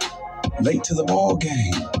 Late to the ball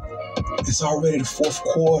game. It's already the fourth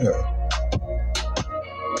quarter.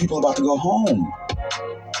 People are about to go home.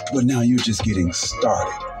 But now you're just getting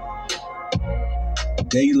started.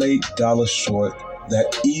 Day late, dollar short.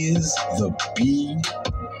 That is the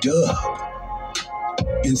B-dub.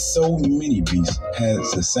 And so many beasts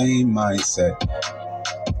has the same mindset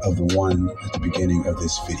of the one at the beginning of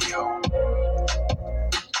this video.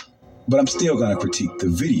 But I'm still going to critique the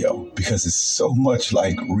video because it's so much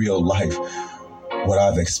like real life, what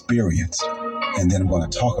I've experienced. And then I'm going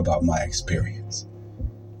to talk about my experience.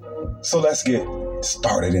 So let's get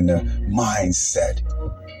started in the mindset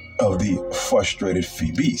of the frustrated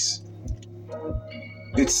Phoebes.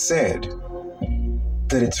 It's said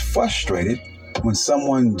that it's frustrated when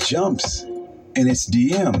someone jumps in its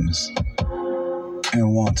DMs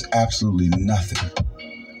and wants absolutely nothing.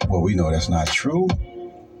 Well, we know that's not true.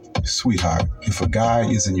 Sweetheart, if a guy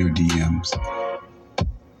is in your DMs,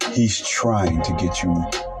 he's trying to get you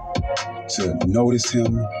to notice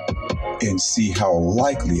him and see how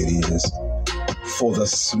likely it is for the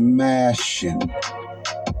smashing.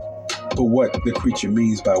 But what the creature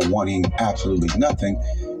means by wanting absolutely nothing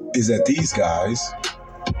is that these guys,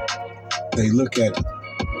 they look at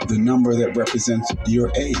the number that represents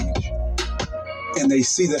your age and they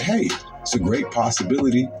see that, hey, it's a great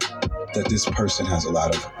possibility that this person has a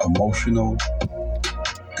lot of emotional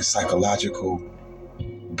and psychological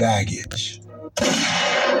baggage.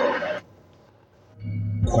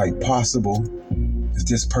 Quite possible that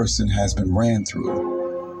this person has been ran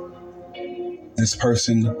through. This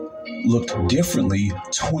person looked differently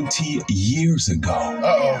 20 years ago.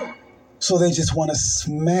 Uh-oh. So they just want to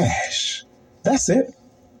smash. That's it.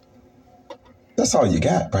 That's all you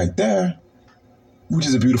got right there. Which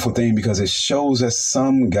is a beautiful thing because it shows that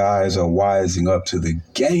some guys are wising up to the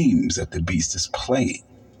games that the beast is playing.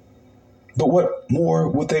 But what more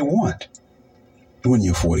would they want when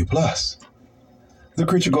you're 40 plus? The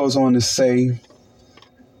creature goes on to say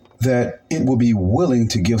that it will be willing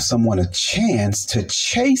to give someone a chance to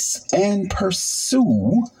chase and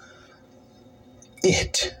pursue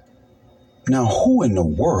it. Now, who in the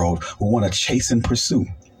world will want to chase and pursue?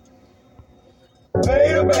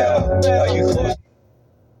 Pay the bell. Are you close?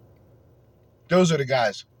 Those are the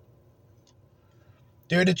guys.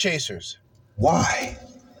 They're the chasers. Why?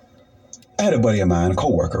 I had a buddy of mine, a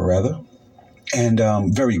coworker rather, and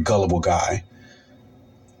very gullible guy.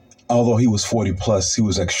 Although he was 40 plus, he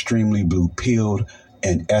was extremely blue-pilled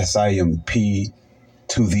and SIMP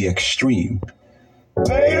to the extreme.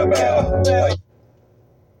 Pay the bell.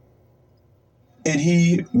 And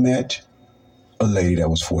he met a lady that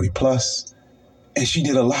was 40 plus, and she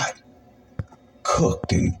did a lot.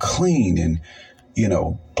 Cooked and cleaned and,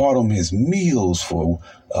 bought him his meals for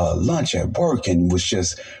lunch at work and was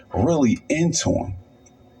just really into him.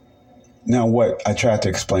 Now, what I tried to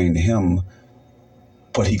explain to him,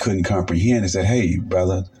 but he couldn't comprehend, is that, hey,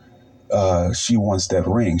 brother, she wants that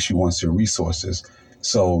ring. She wants your resources.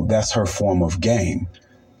 So that's her form of game.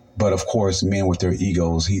 But of course, men with their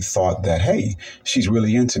egos, he thought that, hey, she's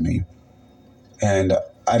really into me. And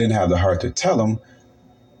I didn't have the heart to tell him.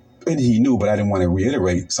 And he knew, but I didn't want to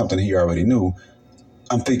reiterate something he already knew.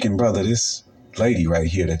 I'm thinking, brother, this lady right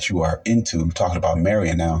here that you are into, talking about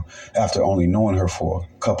marrying now, after only knowing her for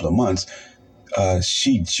a couple of months,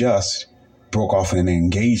 she just broke off in an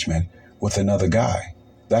engagement with another guy.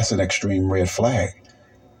 That's an extreme red flag.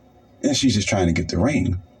 And she's just trying to get the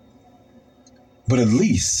ring. But at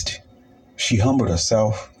least she humbled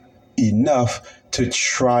herself enough to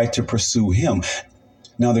try to pursue him.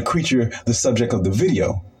 Now, the creature, the subject of the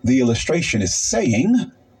video, the illustration is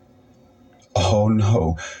saying, oh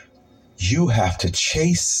no, you have to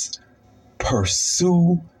chase,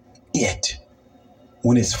 pursue it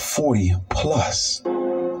when it's 40 plus.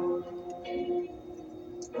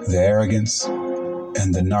 The arrogance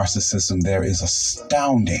and the narcissism there is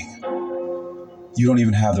astounding. You don't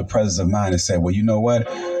even have the presence of mind to say, well, you know what?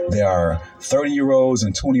 There are 30-year-olds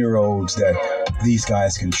and 20-year-olds that these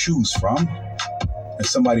guys can choose from. If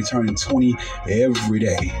somebody turning 20 every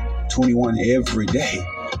day, 21 every day.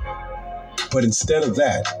 But instead of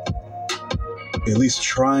that, at least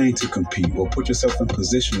trying to compete or put yourself in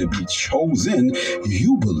position to be chosen,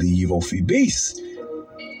 you believe, Ophi Beast,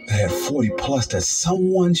 that at 40 plus that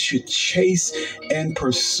someone should chase and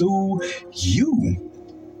pursue you.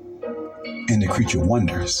 And the creature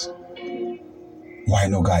wonders why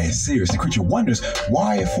no guy is serious. The creature wonders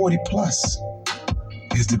why at 40 plus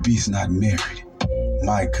is the beast not married.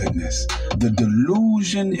 My goodness, the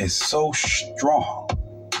delusion is so strong.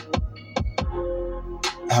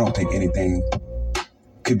 I don't think anything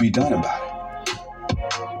could be done about it.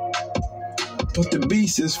 But the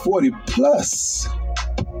beast is 40 plus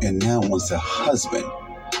and now wants a husband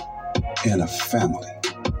and a family.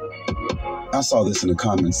 I saw this in the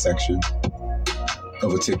comments section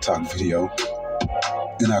of a TikTok video,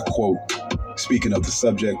 and I quote, speaking of the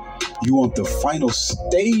subject, you want the final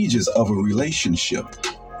stages of a relationship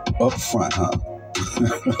up front, huh?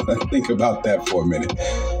 Think about that for a minute.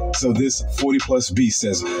 So this 40 plus beast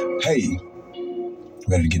says, hey,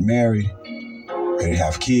 ready to get married, ready to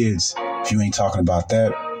have kids. If you ain't talking about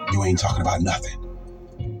that, you ain't talking about nothing.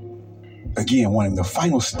 Again, wanting the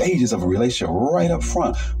final stages of a relationship right up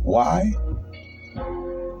front. Why?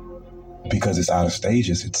 Because it's out of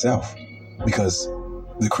stages itself. Because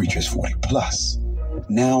the creature is 40 plus.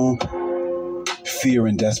 Now, fear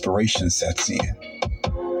and desperation sets in.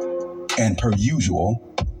 And per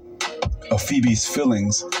usual, a Phoebe's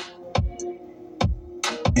feelings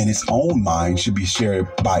in its own mind should be shared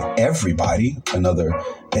by everybody. Another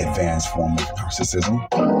advanced form of narcissism.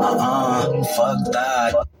 Fuck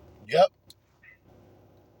that. Yep.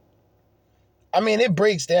 I mean, it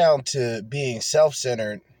breaks down to being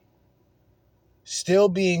self-centered, still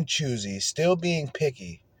being choosy, still being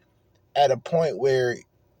picky, at a point where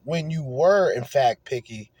when you were, in fact,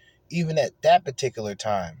 picky, even at that particular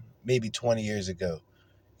time, maybe 20 years ago,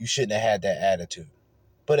 you shouldn't have had that attitude.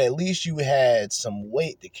 But at least you had some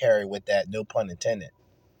weight to carry with that, no pun intended.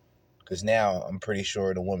 Because now I'm pretty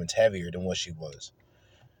sure the woman's heavier than what she was.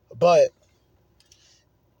 But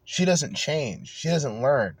she doesn't change. She doesn't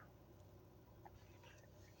learn.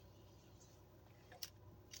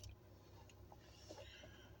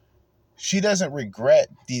 She doesn't regret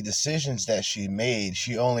the decisions that she made.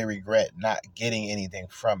 She only regret not getting anything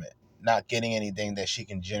from it. Not getting anything that she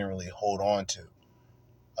can generally hold on to.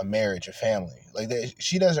 A marriage, a family. Like that,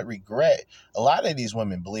 she doesn't regret. A lot of these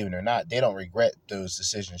women, believe it or not, they don't regret those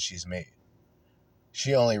decisions she's made.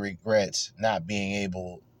 She only regrets not being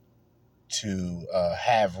able to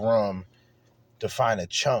have room to find a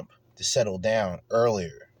chump to settle down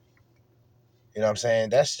earlier. You know what I'm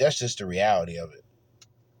saying? That's just the reality of it.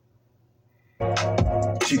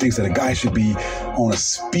 She thinks that a guy should be on a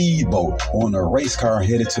speedboat, on a race car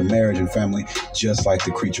headed to marriage and family, just like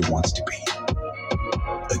the creature wants to be.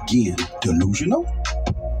 Again, delusional?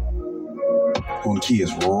 On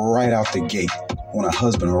kids right out the gate, on a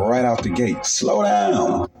husband right out the gate. Slow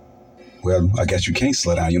down. Well, I guess you can't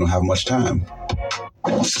slow down. You don't have much time.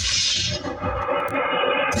 Roast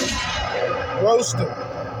them.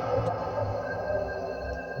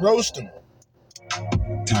 Roast them.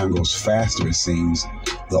 Time goes faster, it seems,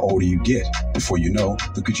 the older you get. Before you know,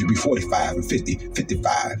 look at you be 45 and 50,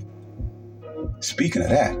 55. Speaking of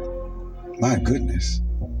that, my goodness,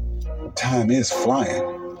 time is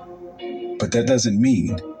flying. But that doesn't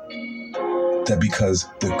mean that because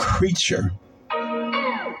the creature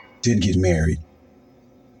did get married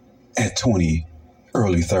at 20,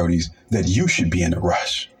 early 30s, that you should be in a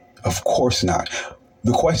rush. Of course not.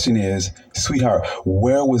 The question is, sweetheart,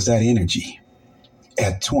 where was that energy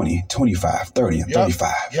at 20, 25, 30, and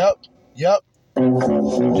 35. Yep.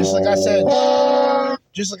 Just like I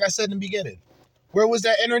said in the beginning. Where was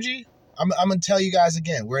that energy? I'm going to tell you guys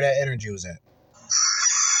again where that energy was at.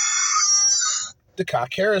 The cock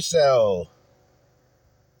carousel.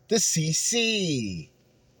 The CC.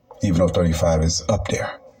 Even though 35 is up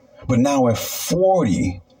there. But now at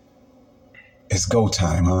 40, it's go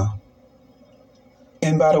time, huh?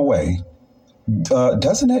 And by the way,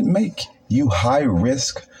 doesn't that make you high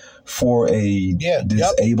risk for a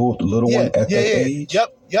disabled little one at that age?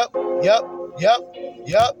 Yep.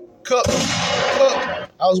 Cook. I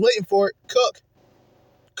was waiting for it.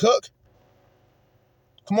 Cook.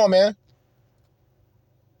 Come on, man.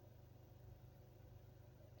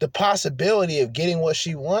 The possibility of getting what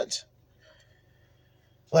she wants,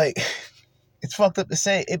 like, it's fucked up to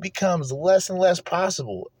say, it becomes less and less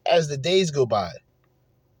possible as the days go by.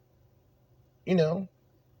 You know,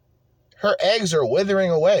 her eggs are withering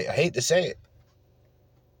away. I hate to say it.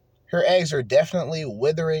 Her eggs are definitely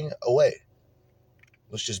withering away.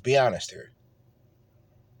 Let's just be honest here.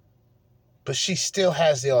 But she still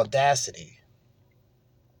has the audacity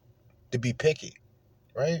to be picky,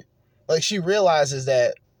 right? Like, she realizes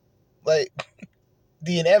that, like,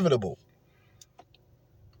 the inevitable,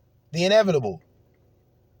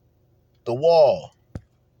 the wall,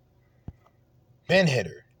 been hit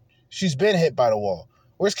her. She's been hit by the wall.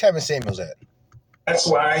 Where's Kevin Samuels at? That's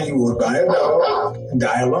why you will buy a dog and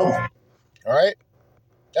die alone. All right?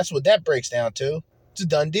 That's what that breaks down to. It's a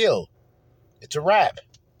done deal. It's a wrap.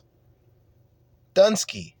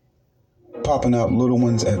 Dunsky. Popping out little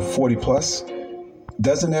ones at 40 plus,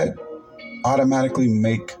 doesn't that automatically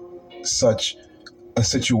make such a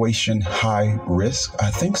situation high risk? I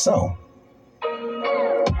think so,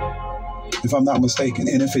 if I'm not mistaken.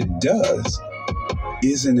 And if it does,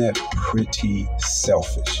 isn't that pretty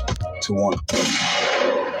selfish to want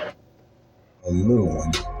a little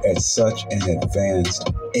one at such an advanced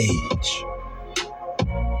age?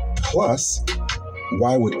 Plus,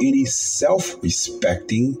 why would any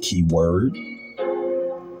self-respecting keyword,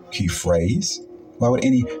 key phrase, why would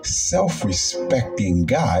any self-respecting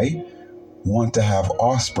guy want to have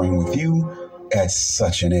offspring with you at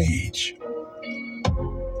such an age?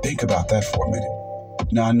 Think about that for a minute.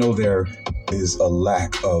 Now, I know there is a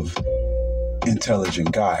lack of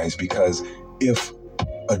intelligent guys, because if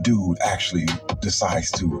a dude actually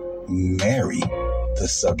decides to marry the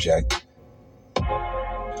subject,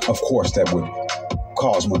 of course, that would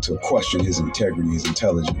cause one to question his integrity, his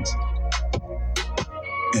intelligence,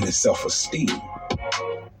 and his self-esteem.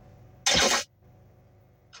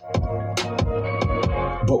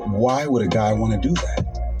 But why would a guy want to do that?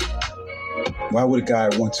 Why would a guy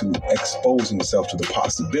want to expose himself to the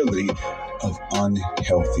possibility of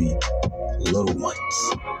unhealthy little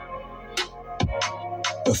ones?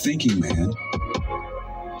 A thinking man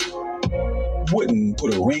wouldn't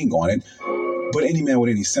put a ring on it, but any man with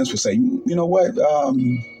any sense would say, you know what,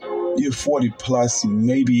 you're 40 plus,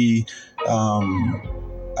 maybe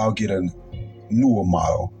I'll get a newer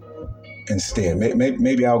model instead.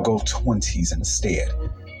 Maybe I'll go 20s instead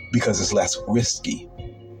because it's less risky.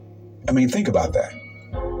 I mean, think about that.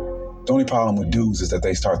 The only problem with dudes is that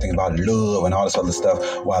they start thinking about love and all this other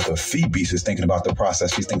stuff, while the feed-beast is thinking about the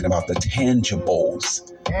process. She's thinking about the tangibles,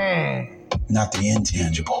 not the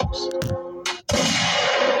intangibles.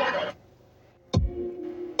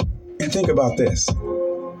 And think about this.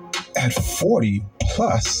 At 40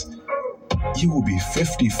 plus, you will be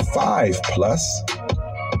 55 plus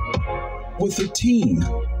with a teen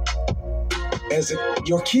as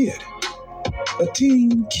your kid. A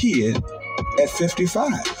teen kid at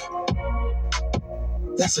 55.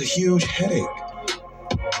 That's a huge headache.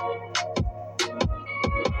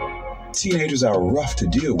 Teenagers are rough to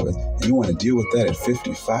deal with, and you want to deal with that at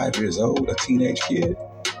 55 years old, a teenage kid?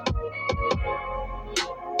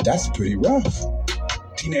 That's pretty rough.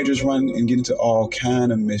 Teenagers run and get into all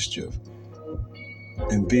kind of mischief.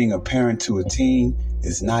 And being a parent to a teen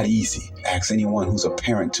is not easy. Ask anyone who's a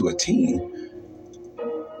parent to a teen.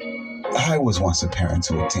 I was once a parent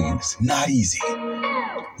to a teen. It's not easy.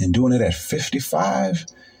 And doing it at 55,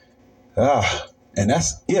 and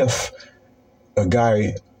that's if a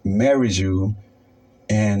guy marries you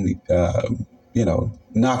and,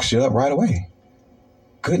 knocks you up right away.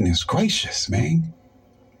 Goodness gracious, man.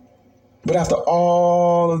 But after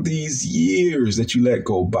all of these years that you let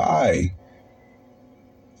go by,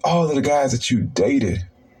 all of the guys that you dated,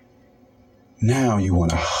 now you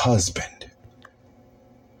want a husband.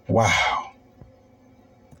 Wow.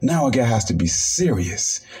 Now a guy has to be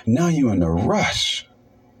serious. Now you're in a rush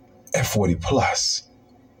at 40 plus.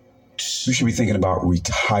 You should be thinking about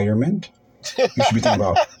retirement. You should be thinking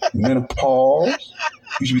about menopause.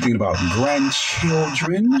 You should be thinking about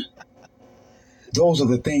grandchildren. Those are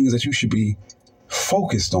the things that you should be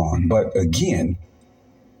focused on. But again,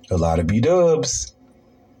 a lot of B-dubs,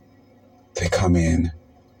 they come in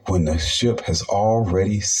when the ship has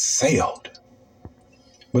already sailed.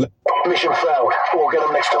 But Mission failed. We'll get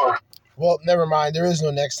them next time. Well, never mind. There is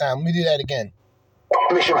no next time. Let me do that again.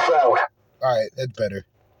 Mission failed. All right, that's better.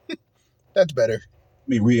 That's better. let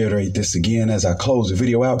me reiterate this again as I close the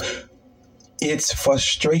video out. Its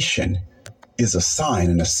frustration is a sign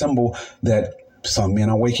and a symbol that some men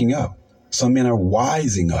are waking up. Some men are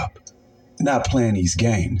wising up, not playing these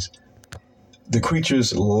games. The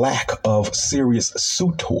creature's lack of serious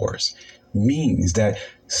suitors means that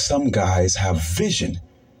some guys have vision.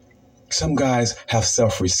 Some guys have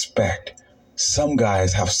self-respect. Some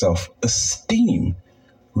guys have self-esteem,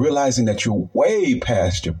 realizing that you're way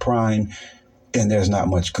past your prime and there's not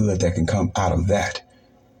much good that can come out of that.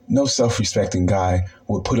 No self-respecting guy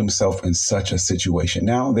would put himself in such a situation.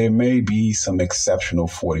 Now, there may be some exceptional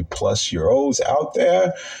 40-plus-year-olds out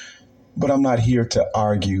there, but I'm not here to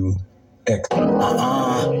argue fuck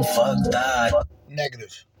that.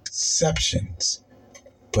 Negative. Exceptions.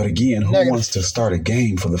 But again, who wants to start a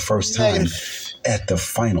game for the first time at the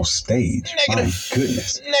final stage? My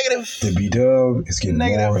goodness. Negative. The B-Dub is getting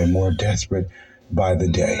more and more desperate by the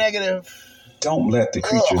day. Negative. Don't let the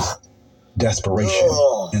creature's desperation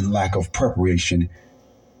and lack of preparation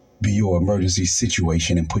be your emergency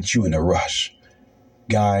situation and put you in a rush.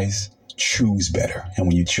 Guys, choose better. And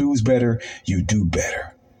when you choose better, you do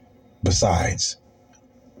better. Besides,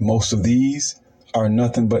 most of these are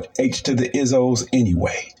nothing but H to the Izzos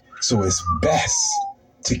anyway. So it's best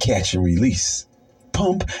to catch and release.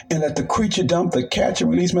 Pump and let the creature dump the catch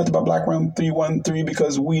and release method by Black Ram 313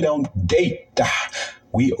 because we don't date.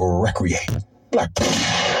 We recreate.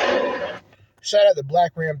 Shout out to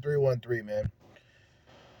Black Ram 313, man.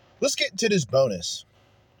 Let's get into this bonus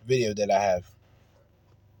video that I have.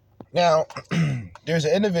 Now, there's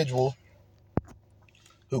an individual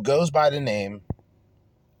who goes by the name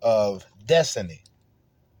of Destiny.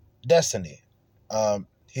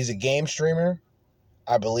 He's a game streamer,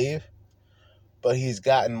 I believe, but he's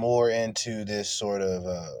gotten more into this sort of,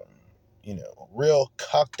 real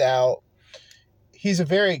cucked out. He's a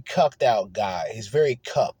very cucked out guy. He's very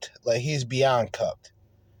cucked. Like, he's beyond cucked.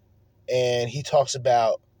 And he talks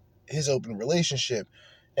about his open relationship.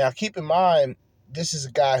 Now, keep in mind, this is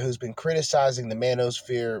a guy who's been criticizing the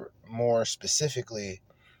manosphere, more specifically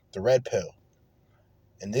the red pill.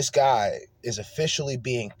 And this guy is officially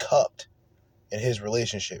being cucked in his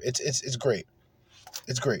relationship. It's great.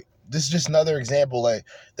 It's great. This is just another example. Like,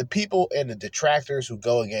 the people and the detractors who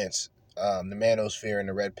go against the manosphere and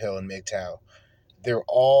the red pill and MGTOW, they're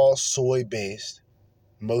all soy based.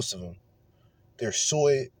 Most of them. They are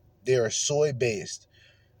soy based.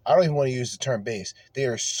 I don't even want to use the term base. They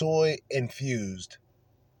are soy infused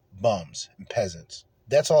bums and peasants.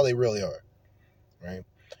 That's all they really are. Right?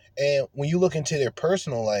 And when you look into their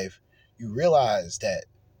personal life, you realize that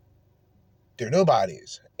they're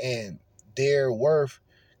nobodies, and their worth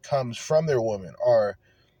comes from their woman, or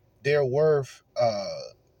their worth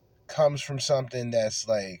comes from something that's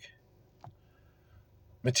like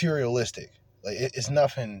materialistic. Like, it's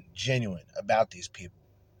nothing genuine about these people.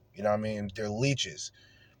 You know what I mean? They're leeches.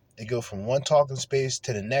 They go from one talking space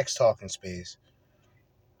to the next talking space,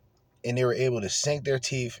 and they were able to sink their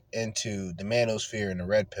teeth into the manosphere and the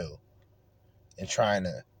red pill and trying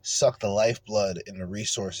to suck the lifeblood and the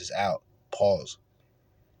resources out. Pause.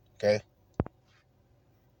 Okay?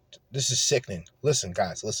 This is sickening. Listen,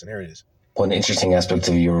 guys. Listen, here it is. One interesting aspect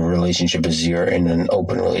of your relationship is you're in an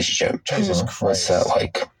open relationship. Jesus Christ. What's that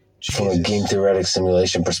like? From a game theoretic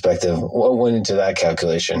simulation perspective, what went into that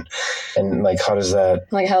calculation? And like, how does that...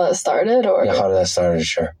 Like how that started? Or yeah, how did that start?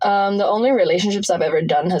 Sure. The only relationships I've ever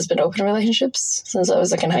done has been open relationships since I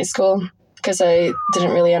was like in high school. Because I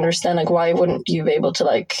didn't really understand, like, why wouldn't you be able to,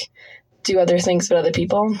 like, do other things with other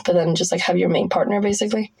people, but then just, like, have your main partner,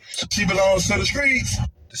 basically? She belongs to the streets.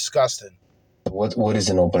 Disgusting. What is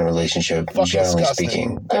an open relationship, Fucking generally disgusting.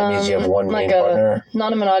 speaking? That means you have one main partner?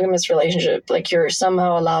 Not a monogamous relationship. Like, you're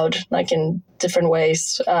somehow allowed, like, in different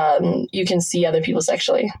ways. You can see other people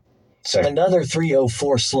sexually. Another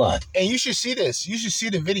 304 slut. And you should see this. You should see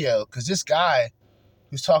the video, because this guy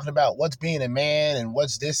who's talking about what's being a man and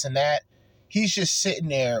what's this and that, he's just sitting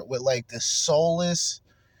there with, like, this soulless...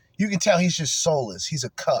 You can tell he's just soulless. He's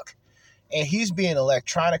a cuck. And he's being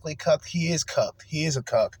electronically cucked. He is cucked. He is a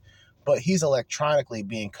cuck. But he's electronically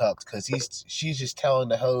being cucked because she's just telling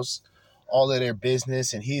the host all of their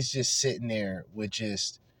business, and he's just sitting there with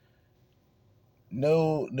just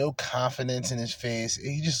no confidence in his face.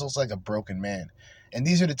 He just looks like a broken man. And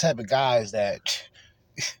these are the type of guys that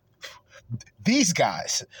these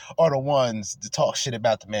guys are the ones to talk shit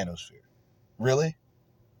about the manosphere. Really?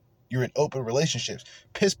 You're in open relationships.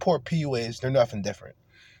 Piss poor PUAs, they're nothing different.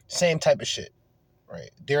 Same type of shit,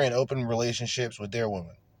 right? They're in open relationships with their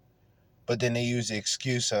women. But then they use the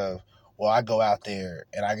excuse of, well, I go out there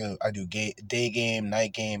and I do day game,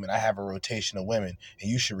 night game, and I have a rotation of women, and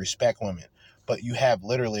you should respect women. But you have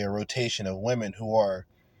literally a rotation of women who are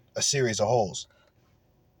a series of holes.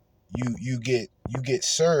 You get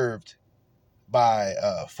served by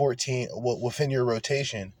 14 within your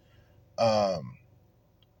rotation,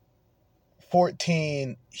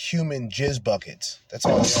 14 human jizz buckets. That's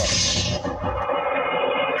all they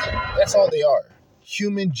are. That's all they are.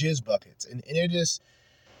 Human jizz buckets. And they're just,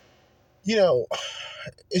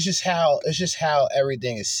 it's just how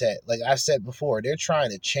everything is set. Like I've said before, they're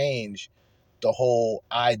trying to change the whole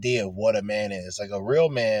idea of what a man is. Like a real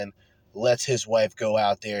man lets his wife go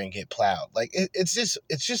out there and get plowed. Like it's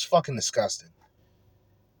just fucking disgusting.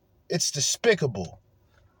 It's despicable.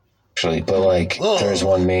 Actually, but like there's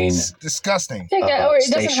one main. It's disgusting. Yeah, or it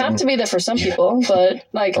doesn't have to be that for some people, but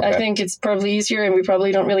like I think it's probably easier, and we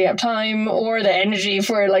probably don't really have time or the energy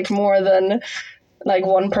for like more than like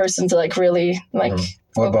one person to like really like.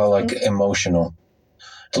 What about like emotional?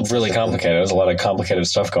 It's really complicated. There's a lot of complicated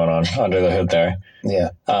stuff going on under the hood there.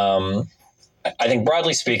 Yeah. I think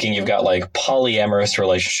broadly speaking, you've got like polyamorous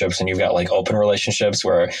relationships and you've got like open relationships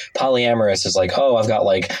where polyamorous is like, oh, I've got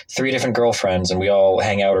like 3 different girlfriends and we all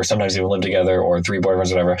hang out or sometimes even live together, or 3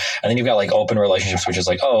 boyfriends, whatever. And then you've got like open relationships, which is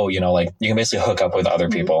like, oh, like you can basically hook up with other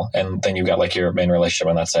people. And then you've got like your main relationship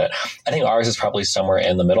and that's it. I think ours is probably somewhere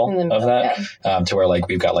in the middle of that, to where like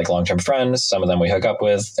we've got like long-term friends. Some of them we hook up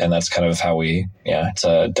with, and that's kind of how it's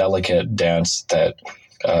a delicate dance that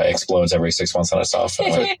explodes every 6 months on itself. Sorry,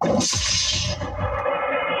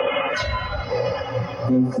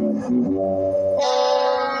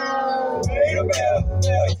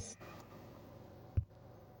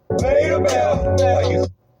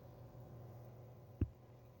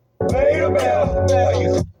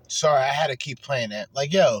 I had to keep playing that.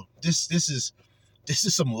 Like, yo, this is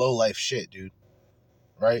some low life shit, dude.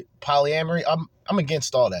 Right? Polyamory. I'm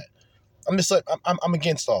against all that. I'm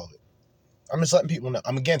against all of it. I'm just letting people know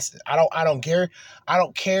I'm against it. I don't care. I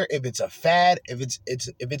don't care if it's a fad, if it's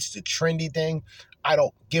the trendy thing. I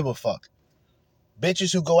don't give a fuck.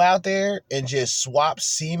 Bitches who go out there and just swap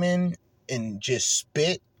semen and just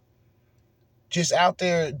spit, just out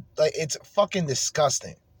there, like, it's fucking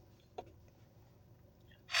disgusting.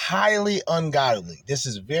 Highly ungodly. This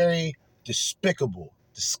is very despicable,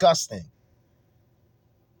 disgusting.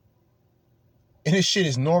 And this shit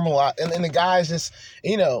is normal. And the guys just,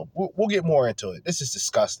 we'll get more into it. This is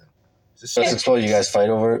disgusting. Let's explore. You guys fight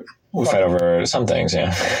over it? We fight over some things,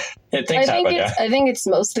 yeah. I think it's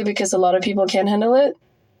mostly because a lot of people can't handle it.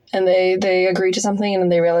 And they agree to something and then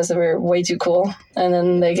they realize that we're way too cool. And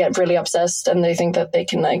then they get really obsessed and they think that they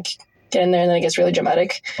can like get in there and then it gets really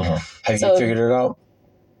dramatic. Have you figured it out?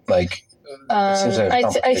 Like...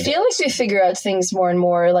 I feel like we figure out things more and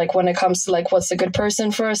more, like when it comes to like what's a good person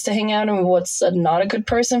for us to hang out and what's not a good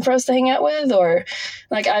person for us to hang out with, or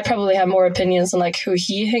like I probably have more opinions on like who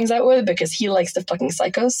he hangs out with because he likes the fucking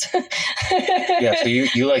psychos. Yeah, so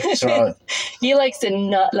you like he likes the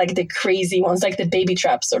not like the crazy ones, like the baby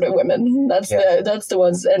trap sort of women. That's the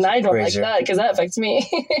ones, and I don't like that because that affects me.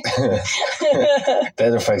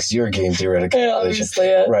 That affects your game theoretically. Yeah, obviously,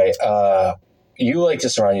 yeah. Right. You like to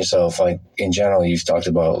surround yourself, like in general, you've talked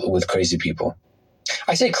about with crazy people.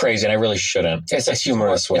 I say crazy, and I really shouldn't. It's a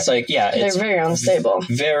humorous way. It's like, they're very unstable.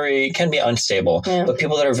 Can be unstable, but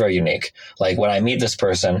people that are very unique. Like when I meet this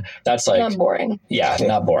person, that's like not boring. Yeah,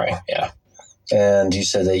 not boring. Yeah. And you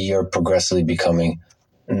said that you're progressively becoming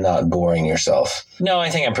not boring yourself. No, I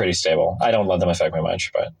think I'm pretty stable. I don't let them affect me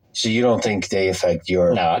much, but. So you don't think they affect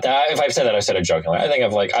your... No, if I've said that, I've said it jokingly. I think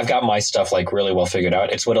I've got my stuff like really well figured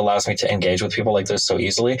out. It's what allows me to engage with people like this so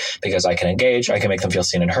easily because I can engage, I can make them feel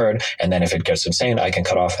seen and heard, and then if it gets insane, I can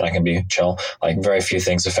cut off and I can be chill. Like very few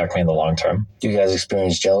things affect me in the long term. Do you guys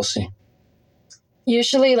experience jealousy?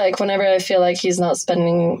 Usually, like, whenever I feel like he's not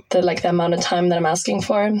spending the amount of time that I'm asking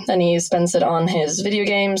for, and he spends it on his video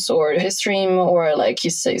games or his stream, or, like,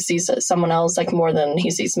 he sees someone else, like, more than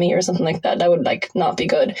he sees me or something like that, that would, like, not be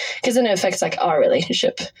good. Because then it affects, like, our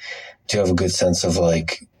relationship. Do you have a good sense of,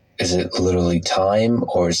 like, is it literally time,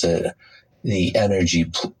 or is it the energy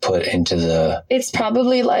put into the... It's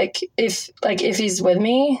probably, like, if he's with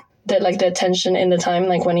me... the attention in the time,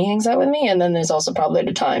 like when he hangs out with me, and then there's also probably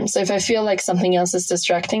the time. So if I feel like something else is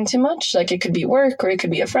distracting too much, like it could be work or it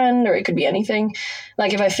could be a friend or it could be anything,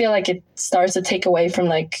 like if I feel like it starts to take away from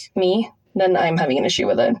like me, then I'm having an issue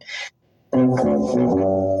with it.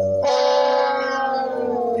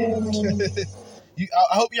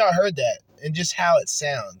 I hope y'all heard that and just how it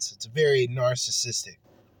sounds. It's very narcissistic.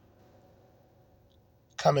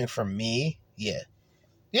 Coming from me, yeah.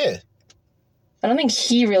 I don't think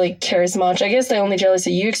he really cares much. I guess the only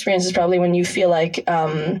jealousy you experience is probably when you feel like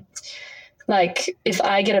if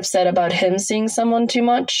I get upset about him seeing someone too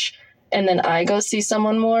much and then I go see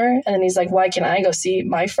someone more, and then he's like, why can't I go see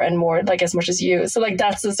my friend more, like as much as you? So like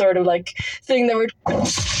that's the sort of like thing that we're...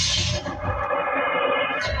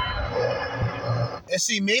 And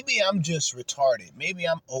see, maybe I'm just retarded. Maybe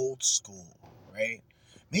I'm old school, right?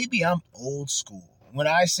 Maybe I'm old school. When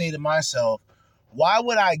I say to myself, why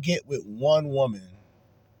would I get with one woman,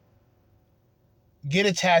 get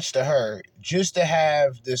attached to her, just to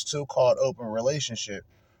have this so-called open relationship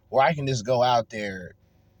where I can just go out there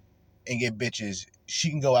and get bitches, she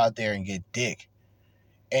can go out there and get dick,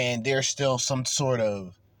 and there's still some sort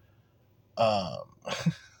of,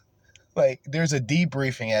 like, there's a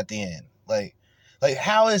debriefing at the end. Like,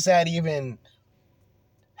 how is that even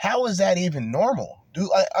normal? Dude,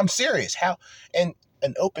 I'm serious. How? And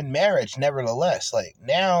an open marriage, nevertheless, like,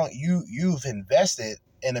 now you've invested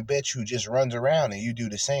in a bitch who just runs around and you do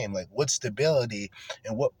the same. Like, what stability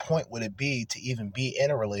and what point would it be to even be in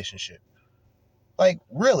a relationship? Like,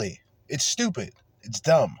 really, it's stupid. It's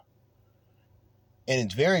dumb. And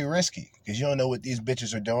it's very risky because you don't know what these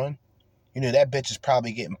bitches are doing. You know, that bitch is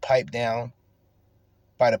probably getting piped down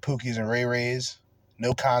by the Pookies and Ray Rays.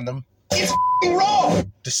 No condom. It's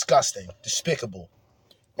wrong. Disgusting. Despicable.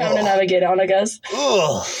 Time to navigate on, I guess.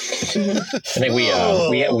 Ugh. I think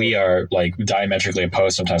we are like diametrically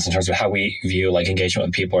opposed sometimes in terms of how we view like engagement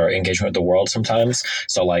with people or engagement with the world sometimes.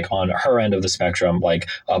 So like on her end of the spectrum, like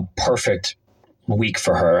a perfect week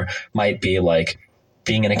for her might be like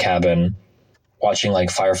being in a cabin, watching like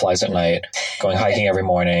fireflies at night, going hiking every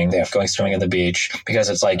morning, going swimming at the beach, because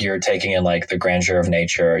it's like you're taking in like the grandeur of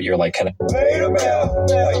nature. You're like kind of...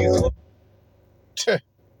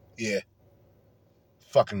 Yeah.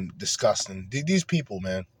 Fucking disgusting. These people,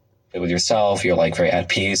 man. With yourself, you're like very at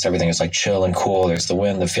peace. Everything is like chill and cool. There's the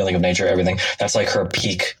wind, the feeling of nature, everything. That's like her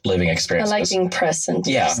peak living experience. I like being present.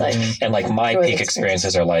 Yeah. And like my peak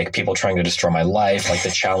experiences are like people trying to destroy my life, like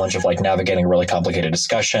the challenge of like navigating a really complicated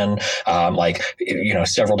discussion, like, you know,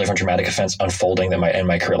 several different dramatic events unfolding in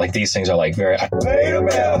my career. Like these things are like very... Wait a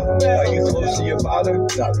minute. Are you close to your father?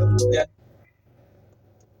 Not really. Yeah.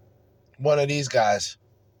 One of these guys.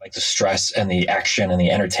 Like the stress and the action and the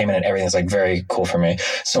entertainment and everything is like very cool for me.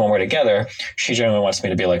 So when we're together, she generally wants me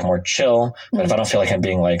to be like more chill. But if I don't feel like I'm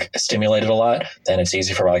being like stimulated a lot, then it's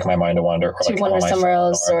easy for like my mind to wander or to like wander somewhere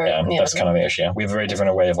else. That's kind of the issue. We have a very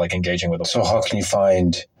different way of like engaging with them. So how can you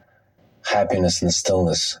find happiness in the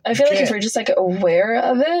stillness? I feel like if we're just like aware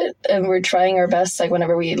of it and we're trying our best, like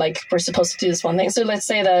whenever we're supposed to do this one thing. So let's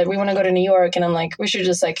say that we want to go to New York and I'm like, we should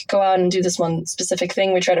just like go out and do this one specific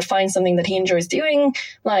thing. We try to find something that he enjoys doing.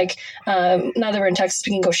 Like now that we're in Texas,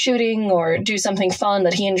 we can go shooting or do something fun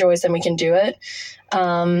that he enjoys, then we can do it.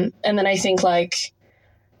 And then I think like,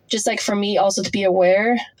 just like for me also to be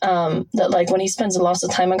aware that like when he spends lots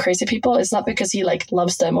of time on crazy people, it's not because he like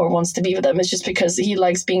loves them or wants to be with them. It's just because he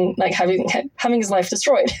likes being like having his life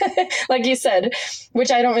destroyed, like you said,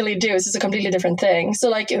 which I don't really do. It's just a completely different thing. So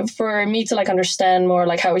like for me to like understand more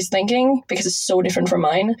like how he's thinking, because it's so different from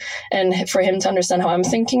mine, and for him to understand how I'm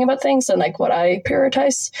thinking about things and like what I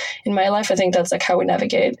prioritize in my life, I think that's like how we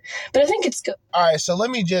navigate. But I think it's good. All right, so let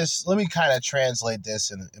me kind of translate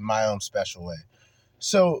this in my own special way.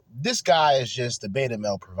 So this guy is just the beta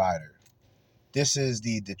male provider. This is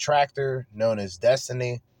the detractor known as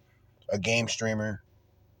Destiny, a game streamer.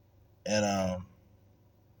 And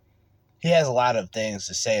he has a lot of things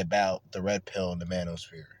to say about the red pill and the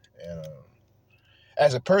manosphere. And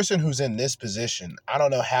as a person who's in this position, I don't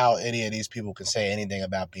know how any of these people can say anything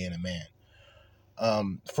about being a man.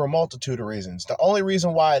 For a multitude of reasons. The only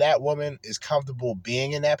reason why that woman is comfortable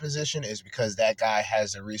being in that position is because that guy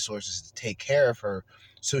has the resources to take care of her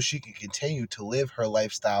so she can continue to live her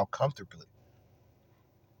lifestyle comfortably.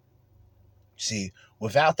 See,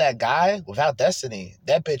 without that guy, without Destiny,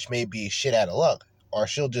 that bitch may be shit out of luck. Or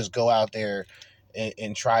she'll just go out there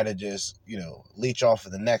and try to just, you know, leech off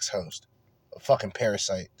of the next host. A fucking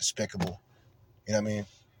parasite. Despicable. You know what I mean?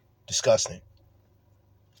 Disgusting.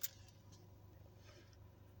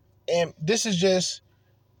 And this is just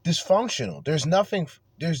dysfunctional. There's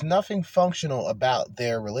nothing functional about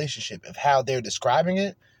their relationship. If how they're describing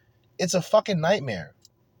it It's a fucking nightmare.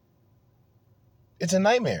 It's a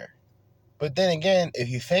nightmare. But then again, if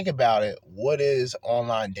you think about it, what is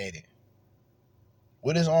online dating?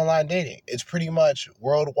 What is online dating? It's pretty much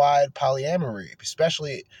worldwide polyamory,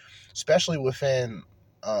 especially within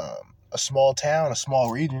a small town, a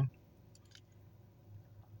small region.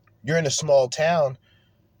 You're in a small town,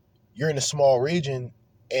 you're in a small region,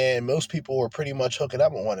 and most people are pretty much hooking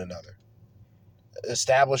up with one another,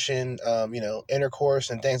 establishing,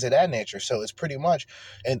 intercourse and things of that nature. So it's pretty much,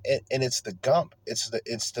 and it's the gump, it's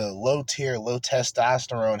the low tier, low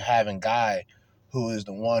testosterone having guy who is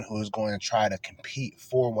the one who is going to try to compete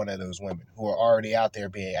for one of those women who are already out there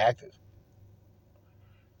being active.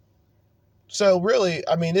 So really,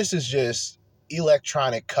 I mean, this is just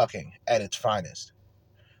electronic cucking at its finest.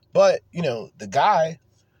 But, the guy,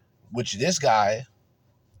 which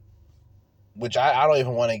I don't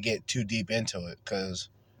even want to get too deep into it because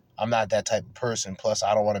I'm not that type of person. Plus,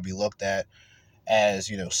 I don't want to be looked at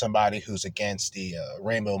as, somebody who's against the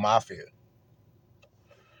Rainbow Mafia.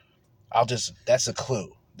 That's a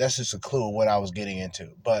clue. That's just a clue of what I was getting into.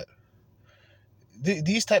 But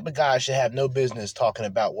these type of guys should have no business talking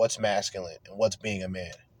about what's masculine and what's being a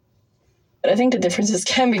man. I think the differences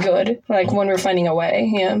can be good, like when we're finding a way,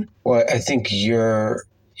 yeah. Well, I think you're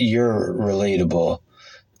relatable.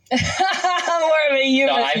 More of a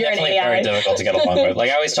human. No, I'm definitely very difficult to get along with.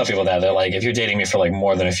 Like, I always tell people that. They're like, if you're dating me for like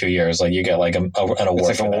more than a few years, like you get like an award.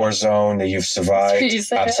 It's like a war zone that you've survived.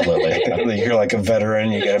 Absolutely. You're like a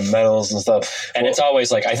veteran. You get medals and stuff. And it's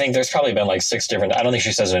always like, I think there's probably been like 6 different, I don't think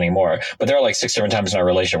she says it anymore, but there are like 6 different times in our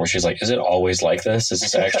relationship where she's like, is it always like this? Is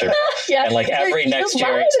this extra? Yeah. And like every next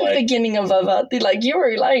year, it's like, the beginning of like you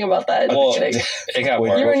were lying about that. Well, it got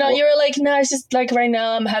worse. You were like, no, it's just like right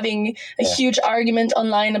now I'm having a huge argument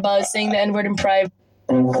online about saying the N-word in private.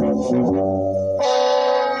 You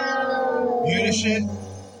hear this shit?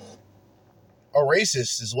 A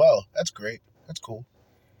racist as well. That's great. That's cool.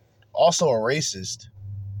 Also a racist.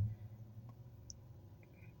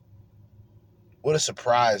 What a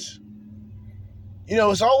surprise.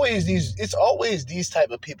 It's always these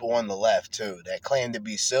type of people on the left too that claim to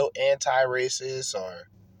be so anti-racist, or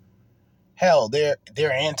hell, they're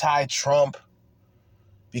anti-Trump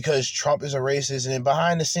because Trump is a racist, and then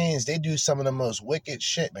behind the scenes they do some of the most wicked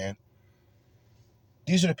shit, man.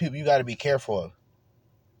 These are the people you got to be careful of.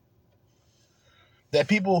 That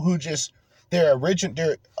people who just they're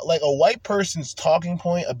like a white person's talking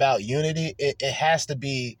point about unity. It has to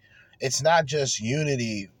be. It's not just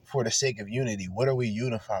unity for the sake of unity. What are we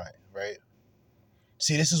unifying, right?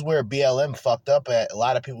 See, this is where BLM fucked up at. A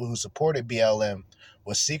lot of people who supported BLM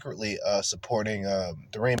was secretly supporting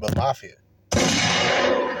the Rainbow Mafia.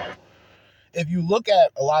 If you look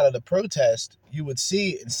at a lot of the protests, you would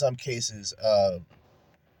see in some cases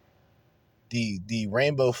the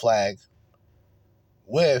rainbow flag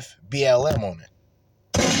with BLM on it.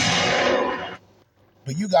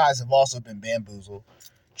 But you guys have also been bamboozled,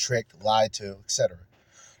 tricked, lied to, etc.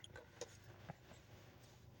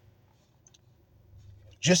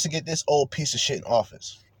 Just to get this old piece of shit in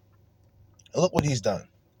office. And look what he's done.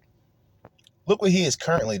 Look what he is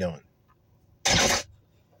currently doing.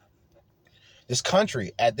 This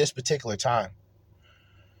country at this particular time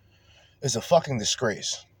is a fucking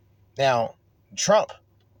disgrace. Now, Trump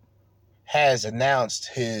has announced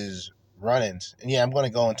his run-ins. And yeah, I'm going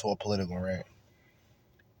to go into a political rant.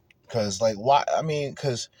 Because, like, why? I mean,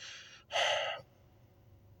 because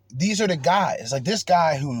these are the guys. Like, this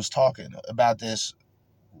guy who's talking about this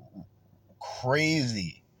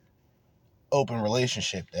crazy open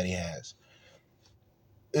relationship that he has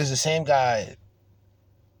is the same guy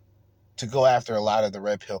to go after a lot of the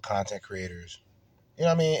red pill content creators. You know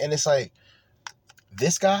what I mean? And it's like,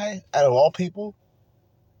 this guy, out of all people,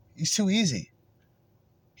 he's too easy.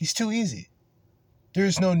 He's too easy.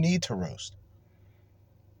 There's no need to roast.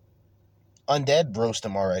 Undead roast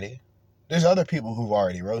him already. There's other people who've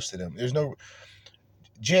already roasted him. There's no...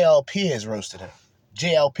 JLP has roasted him.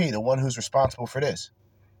 JLP, the one who's responsible for this.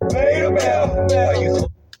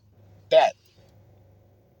 That.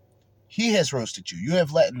 He has roasted you. You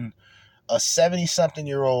have let a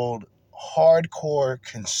 70-something-year-old hardcore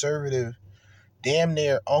conservative, damn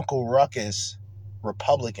near Uncle Ruckus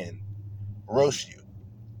Republican roast you.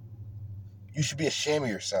 You should be ashamed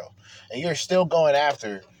of yourself. And you're still going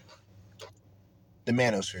after the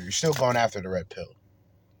manosphere. You're still going after the red pill.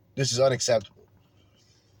 This is unacceptable.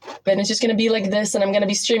 And it's just going to be like this, and I'm going to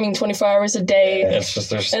be streaming 24 hours a day. It's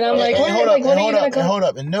just, and I'm like, what are you going to go? Hold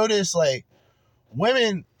up. And notice, like,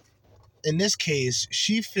 women, in this case,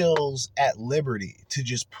 she feels at liberty to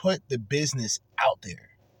just put the business out there.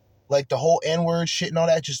 Like, the whole N-word shit and all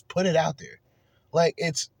that, just put it out there. Like,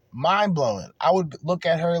 it's mind blowing. I would look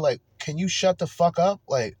at her like, can you shut the fuck up?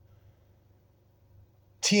 Like,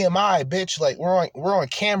 TMI, bitch. Like, we're on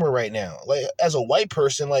camera right now. Like, as a white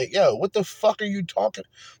person, like, yo, what the fuck are you talking?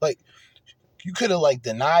 Like, you could have like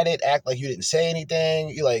denied it, act like you didn't say anything.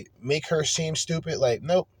 You like make her seem stupid. Like,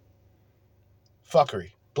 nope.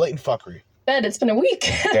 Fuckery. Blatant fuckery. Ben, it's been a week.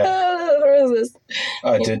 Yeah. Where is this?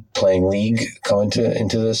 Did playing League go into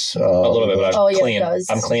this? A little bit, but I'm clean. It does.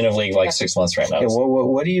 I'm clean of League for like 6 months right now. Yeah,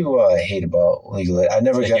 what do you hate about League? I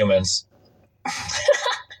never got humans.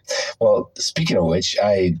 Well, speaking of which,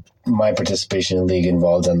 my participation in League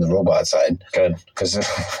involved on the robot side. Good, because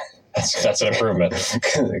that's an improvement.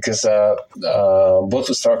 Because both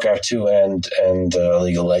with StarCraft 2 and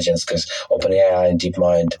League of Legends, because OpenAI and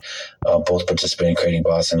DeepMind both participate in creating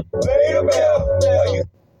bots. And Are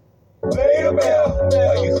you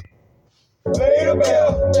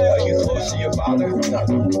close to your father?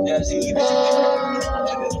 Does he even?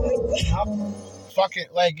 Fuck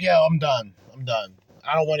it. Like, yo, I'm done.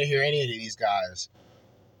 I don't want to hear any of these guys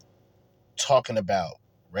talking about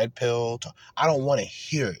red pill. I don't want to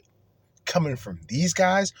hear it coming from these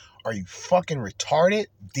guys. Are you fucking retarded?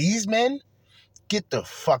 These men? Get the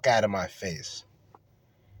fuck out of my face.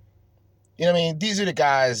 You know what I mean? These are the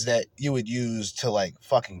guys that you would use to like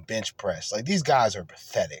fucking bench press. Like, these guys are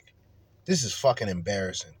pathetic. This is fucking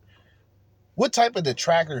embarrassing. What type of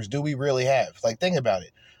detractors do we really have? Like, think about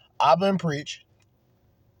it. Abba and Preach,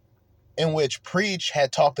 in which Preach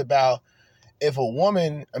had talked about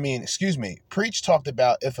Preach talked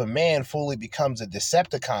about if a man fully becomes a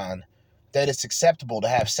Decepticon, that it's acceptable to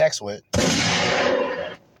have sex with.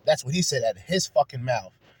 That's what he said out of his fucking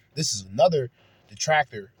mouth. This is another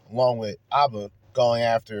detractor, along with Abba, going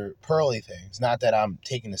after pearly things. Not that I'm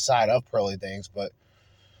taking the side of pearly things, but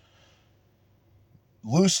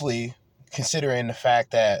loosely considering the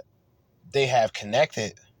fact that they have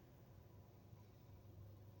connected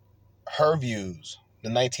her views, the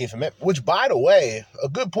 19th Amendment, which, by the way, a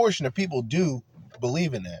good portion of people do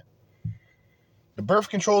believe in that. The birth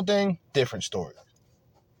control thing, different story.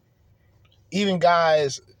 Even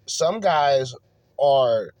some guys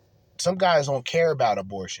don't care about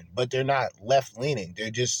abortion, but they're not left-leaning.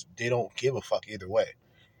 They don't give a fuck either way.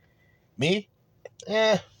 Me?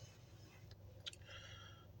 I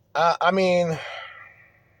mean,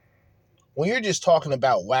 when you're just talking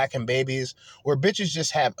about whacking babies, where bitches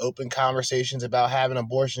just have open conversations about having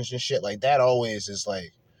abortions and shit, like, that always is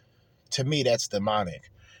like, to me, that's demonic.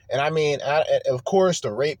 And I mean, of course,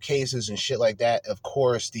 the rape cases and shit like that, of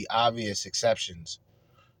course, the obvious exceptions.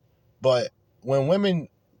 But when women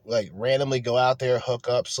like randomly go out there, hook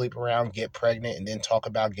up, sleep around, get pregnant, and then talk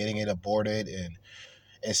about getting it aborted, and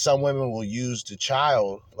some women will use the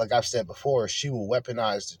child, like I've said before, she will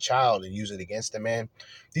weaponize the child and use it against the man.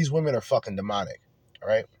 These women are fucking demonic, all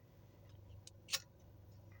right?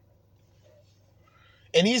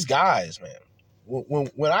 And these guys, man,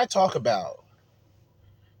 when I talk about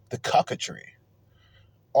the cucketry,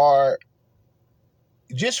 are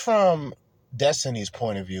just from Destiny's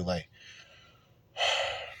point of view, like,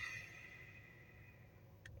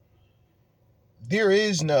 there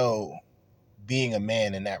is no being a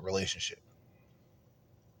man in that relationship.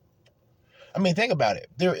 I mean, think about it.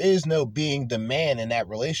 There is no being the man in that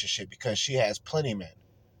relationship because she has plenty of men.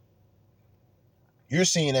 You're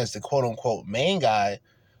seen as the quote-unquote main guy,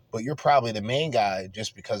 but you're probably the main guy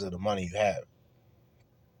just because of the money you have.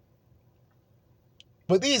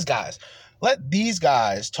 But these guys, let these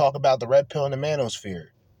guys talk about the red pill and the manosphere.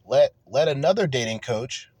 Let another dating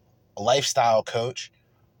coach, a lifestyle coach,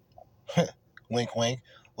 wink, wink,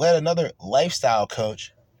 let another lifestyle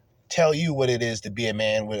coach tell you what it is to be a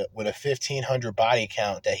man with a 1,500 body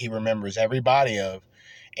count that he remembers every body of,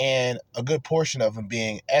 and a good portion of them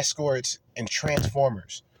being escorts and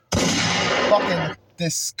transformers. Fucking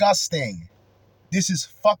disgusting. This is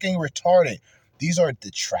fucking retarded. These are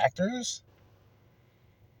detractors?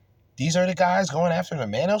 These are the guys going after the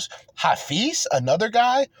Manos? Hafiz, another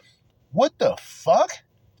guy? What the fuck?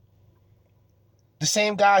 The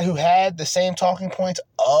same guy who had the same talking points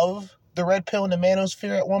of the red pill and the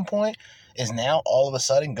manosphere at one point is now all of a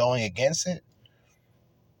sudden going against it?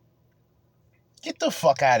 Get the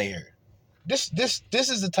fuck out of here. This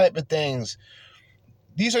is the type of things,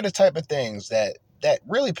 these are the type of things that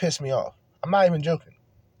really piss me off. I'm not even joking.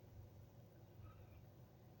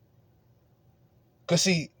 Because,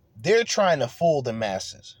 see, they're trying to fool the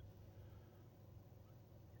masses.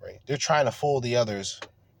 Right? They're trying to fool the others.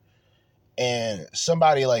 And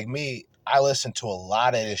somebody like me, I listen to a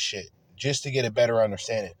lot of this shit just to get a better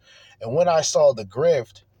understanding. And when I saw the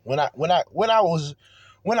grift, when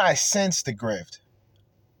I sensed the grift,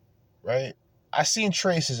 right? I seen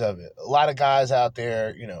traces of it. A lot of guys out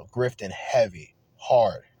there, grifting heavy,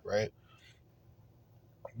 hard, right?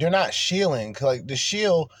 They're not shielding. Like the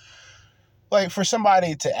shield, like for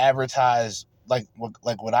somebody to advertise like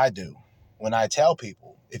what I do, when I tell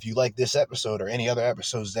people, if you like this episode or any other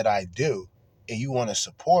episodes that I do, and you want to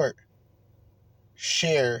support,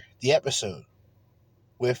 share the episode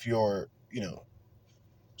with your,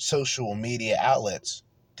 social media outlets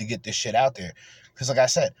to get this shit out there. Because like I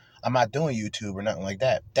said, I'm not doing YouTube or nothing like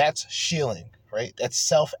that. That's shilling, right? That's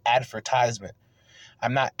self-advertisement.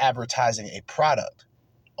 I'm not advertising a product,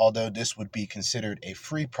 although this would be considered a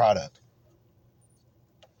free product,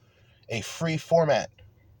 a free format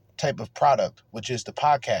type of product, which is the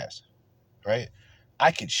podcast, right?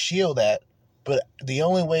 I could shield that, but the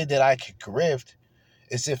only way that I could grift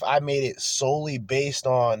is if I made it solely based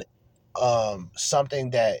on something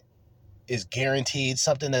that is guaranteed,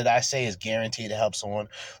 something that I say is guaranteed to help someone.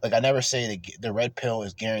 Like I never say that the red pill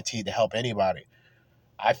is guaranteed to help anybody.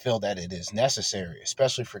 I feel that it is necessary,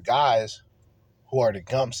 especially for guys who are the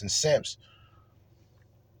gumps and simps.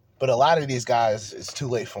 But a lot of these guys, it's too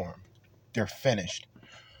late for them. They're finished.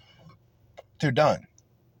 They're done.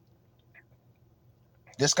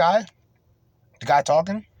 This guy, the guy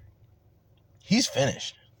talking, he's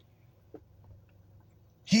finished.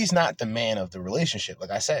 He's not the man of the relationship, like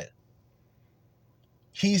I said.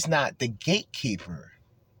 He's not the gatekeeper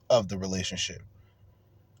of the relationship.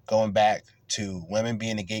 Going back to women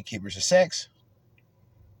being the gatekeepers of sex,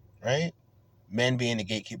 right? Men being the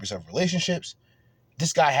gatekeepers of relationships.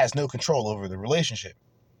 This guy has no control over the relationship.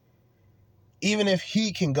 Even if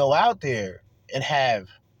he can go out there and have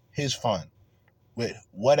his fun with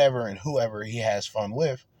whatever and whoever he has fun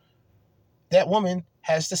with, that woman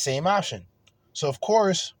has the same option. So, of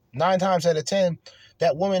course, 9 times out of 10,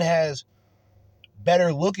 that woman has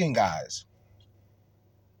better looking guys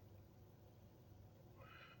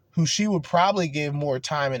who she would probably give more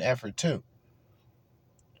time and effort to.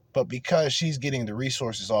 But because she's getting the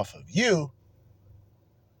resources off of you,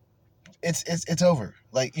 it's over.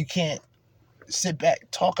 Like, you can't sit back,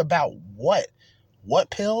 talk about what? What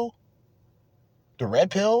pill? The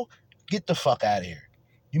red pill? Get the fuck out of here.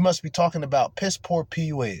 You must be talking about piss poor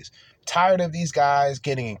PUAs. Tired of these guys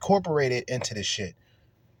getting incorporated into this shit.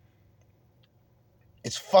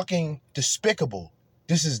 It's fucking despicable.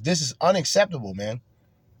 This is unacceptable, man.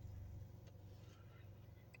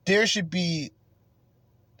 There should be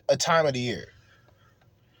a time of the year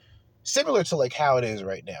similar to like how it is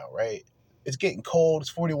right now, right? It's getting cold. It's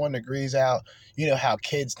 41 degrees out. You know how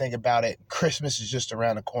kids think about it. Christmas is just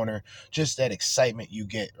around the corner. Just that excitement you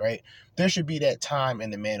get, right? There should be that time in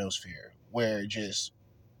the manosphere where just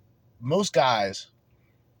most guys,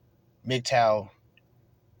 MGTOW,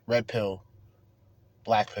 red pill,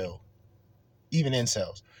 black pill, even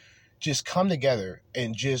incels, just come together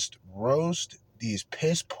and just roast these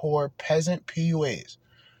piss poor peasant PUAs.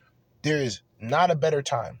 There is not a better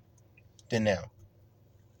time than now.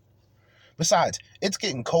 Besides, it's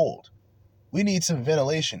getting cold. We need some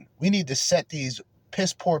ventilation. We need to set these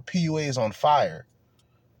piss poor PUAs on fire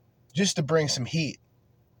just to bring some heat.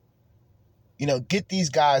 Get these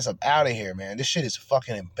guys up out of here, man. This shit is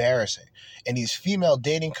fucking embarrassing. And these female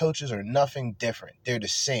dating coaches are nothing different. They're the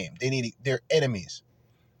same. They're enemies.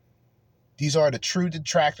 These are the true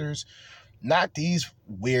detractors, not these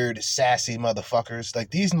weird, sassy motherfuckers.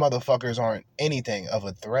 Like, these motherfuckers aren't anything of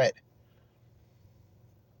a threat.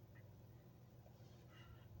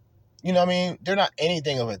 You know what I mean? They're not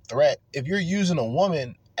anything of a threat. If you're using a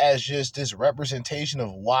woman as just this representation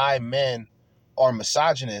of why men are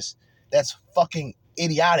misogynist, that's fucking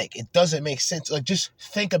idiotic. It doesn't make sense. Like, just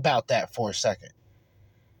think about that for a second.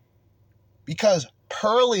 Because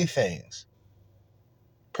Pearl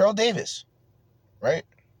Davis, right?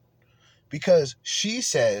 Because she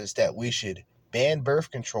says that we should ban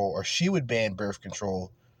birth control, or she would ban birth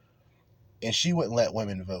control, and she wouldn't let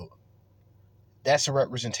women vote. That's a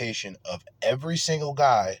representation of every single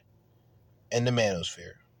guy in the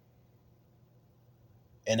manosphere.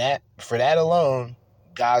 And for that alone,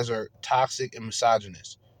 guys are toxic and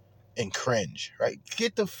misogynist and cringe, right?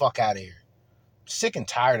 Get the fuck out of here. Sick and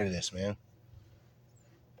tired of this, man.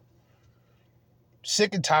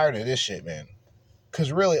 Sick and tired of this shit, man.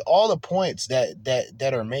 Because really, all the points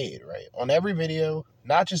that are made, right, on every video,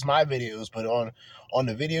 not just my videos, but on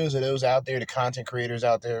the videos of those out there, the content creators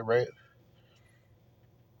out there, right?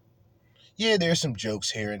 Yeah, there's some jokes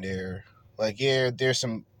here and there. Like, yeah, there's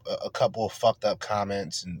a couple of fucked up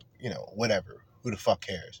comments and, whatever. Who the fuck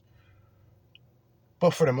cares?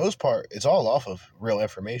 But for the most part, it's all off of real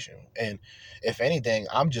information. And if anything,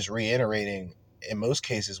 I'm just reiterating in most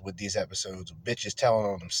cases with these episodes, bitches telling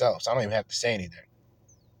on themselves. I don't even have to say anything.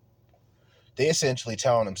 They essentially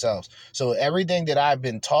telling themselves. So everything that I've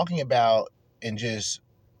been talking about and just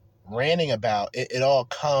ranting about, it all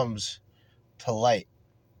comes to light.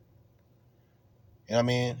 You know what I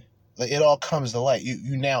mean? Like, it all comes to light.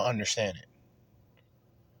 You now understand it.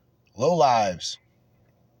 Low lives,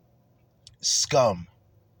 scum,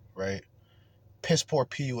 right? Piss poor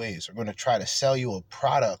PUAs are going to try to sell you a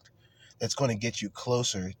product that's going to get you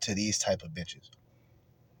closer to these type of bitches.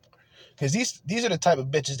 Because these are the type of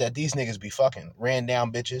bitches that these niggas be fucking. Ran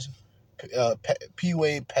down bitches,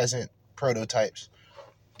 PUA peasant prototypes.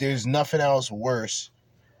 There's nothing else worse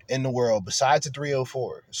in the world besides the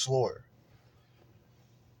 304, slur.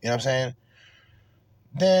 You know what I'm saying?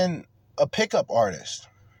 Then a pickup artist.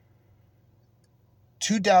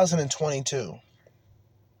 2022.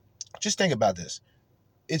 Just think about this.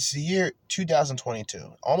 It's the year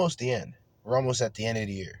 2022. Almost the end. We're almost at the end of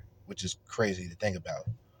the year, which is crazy to think about.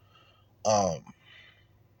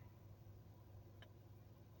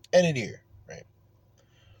 End of the year, right?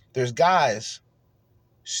 There's guys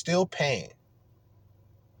still paying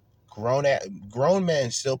grown men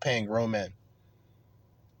still paying grown men.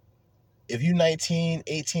 If you 19,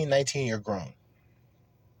 18, 19, you're grown.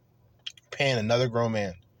 Paying another grown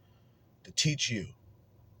man to teach you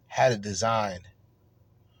how to design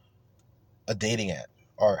a dating app,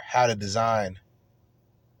 or how to design,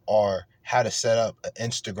 or how to set up an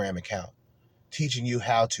Instagram account, teaching you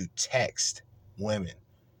how to text women.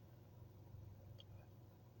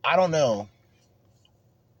 I don't know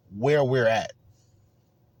where we're at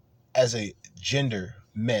as a gender,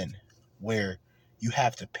 men, where you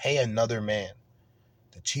have to pay another man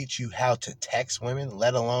to teach you how to text women,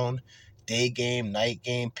 let alone day game, night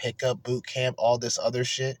game, pickup, boot camp, all this other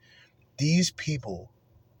shit. These people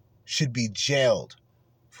should be jailed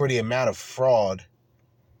for the amount of fraud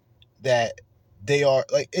that they are.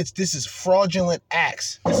 Like, this is fraudulent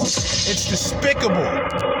acts. It's despicable.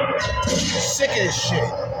 Sick of this shit.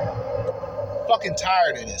 Fucking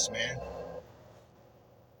tired of this, man.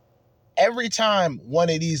 Every time one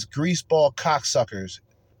of these greaseball cocksuckers,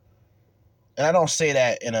 and I don't say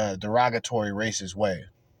that in a derogatory, racist way,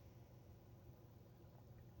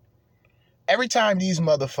 every time these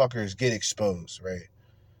motherfuckers get exposed, right,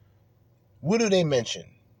 what do they mention?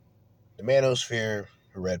 The manosphere,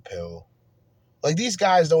 the red pill. Like, these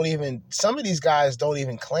guys don't even, some of these guys don't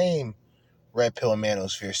even claim red pill and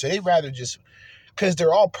manosphere. So they rather just, because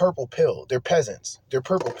they're all purple pill. They're peasants. They're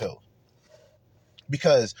purple pill.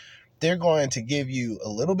 Because they're going to give you a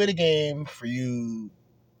little bit of game for you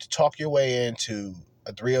to talk your way into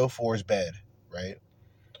a 304's bed, right?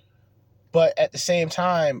 But at the same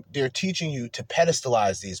time, they're teaching you to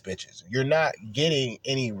pedestalize these bitches. You're not getting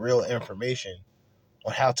any real information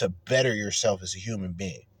on how to better yourself as a human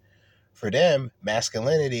being. For them,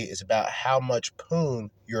 masculinity is about how much poon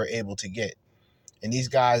you're able to get. And these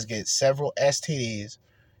guys get several STDs,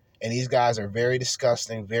 and these guys are very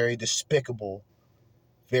disgusting, very despicable,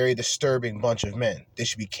 very disturbing bunch of men. They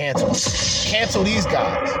should be canceled. Cancel these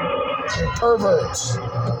guys. They're perverts.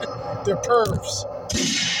 They're pervs.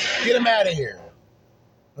 Get them out of here.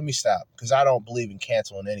 Let me stop, because I don't believe in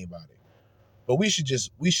canceling anybody. But we should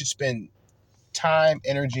spend time,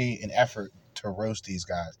 energy, and effort to roast these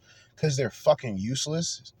guys, because they're fucking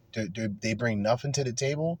useless. They bring nothing to the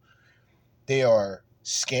table. They are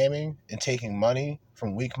scamming and taking money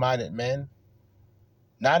from weak-minded men.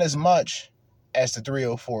 Not as much as the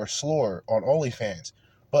 304 slur on OnlyFans,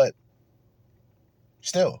 but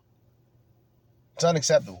still, it's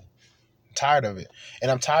unacceptable. I'm tired of it. And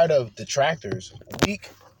I'm tired of detractors, weak,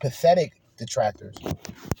 pathetic detractors.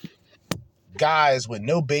 Guys with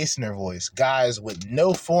no bass in their voice, guys with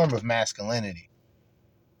no form of masculinity,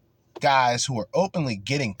 guys who are openly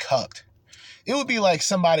getting cucked. It would be like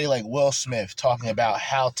somebody like Will Smith talking about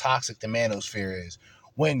how toxic the manosphere is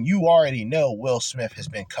when you already know Will Smith has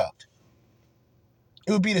been cucked.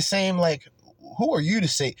 It would be the same, like, who are you to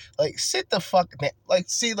say, like, sit the fuck down. Like,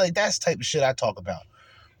 see, like, that's the type of shit I talk about.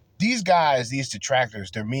 These guys, these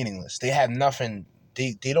detractors, they're meaningless. They have nothing,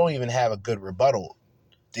 they don't even have a good rebuttal.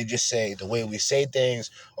 They just say the way we say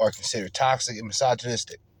things are considered toxic and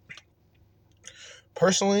misogynistic.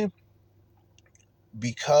 Personally,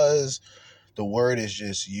 because the word is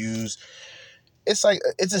just used, it's like,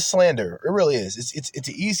 it's a slander. It really is. It's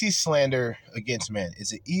an easy slander against men.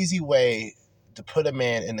 It's an easy way to put a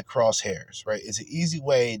man in the crosshairs, right? It's an easy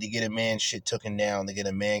way to get a man shit taken down, to get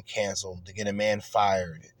a man canceled, to get a man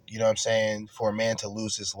fired. You know what I'm saying? For a man to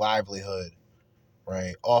lose his livelihood,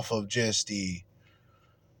 right? Off of just the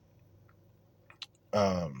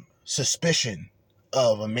suspicion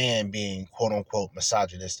of a man being quote unquote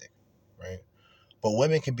misogynistic, right? But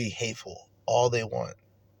women can be hateful all they want,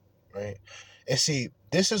 right? And see,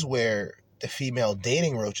 this is where the female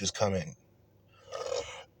dating roaches come in.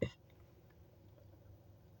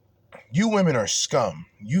 You women are scum.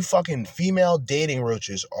 You fucking female dating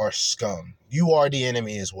roaches are scum. You are the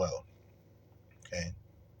enemy as well. Okay?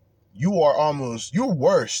 You're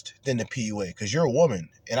worse than the PUA because you're a woman.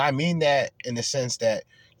 And I mean that in the sense that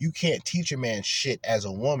you can't teach a man shit as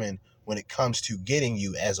a woman when it comes to getting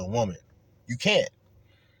you as a woman. You can't.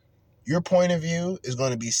 Your point of view is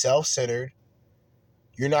going to be self-centered.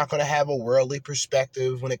 You're not going to have a worldly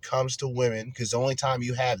perspective when it comes to women because the only time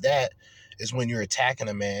you have that is when you're attacking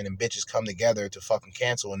a man and bitches come together to fucking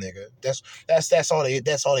cancel a nigga. That's all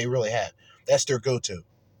they really have. That's their go-to. You know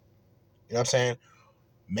what I'm saying?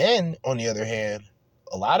 Men, on the other hand,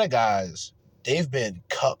 a lot of guys, they've been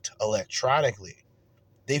cucked electronically.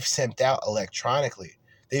 They've simped out electronically.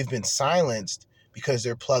 They've been silenced because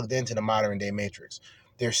they're plugged into the modern day matrix.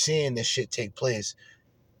 They're seeing this shit take place.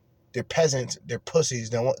 They're peasants. They're pussies.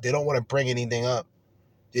 They don't want to bring anything up.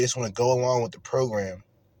 They just want to go along with the program,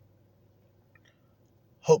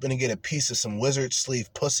 hoping to get a piece of some wizard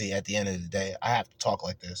sleeve pussy at the end of the day. I have to talk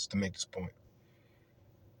like this to make this point.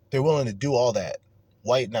 They're willing to do all that.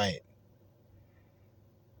 White knight.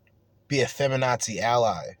 Be a feminazi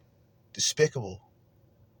ally. Despicable.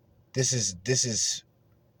 This is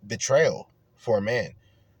betrayal for a man.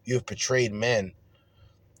 You have betrayed men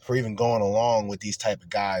for even going along with these type of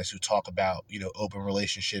guys who talk about, open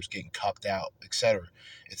relationships, getting cucked out, etc.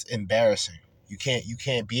 It's embarrassing. You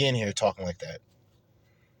can't be in here talking like that.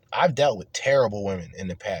 I've dealt with terrible women in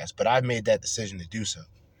the past, but I've made that decision to do so.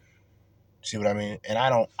 See what I mean? And I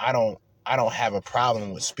don't have a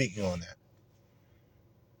problem with speaking on that.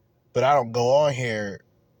 But I don't go on here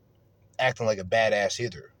acting like a badass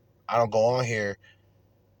either. I don't go on here,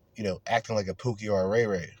 acting like a Pookie or a Ray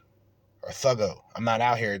Ray or a Thuggo. I'm not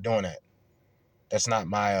out here doing that. That's not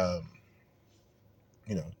my,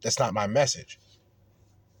 that's not my message.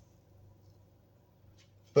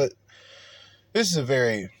 But this is a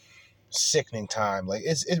very sickening time. Like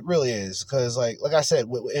it really is, because like I said,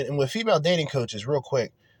 with female dating coaches, real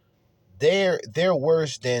quick, they're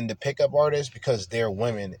worse than the pickup artists because they're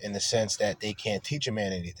women in the sense that they can't teach a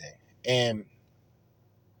man anything. And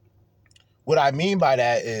what I mean by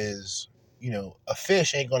that is, a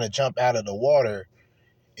fish ain't gonna jump out of the water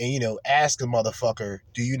and ask a motherfucker,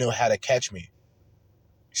 do you know how to catch me?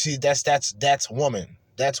 See, that's woman.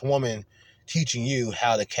 That's woman teaching you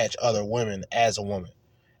how to catch other women as a woman.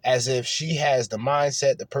 As if she has the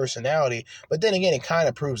mindset, the personality. But then again, it kind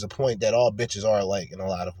of proves the point that all bitches are alike in a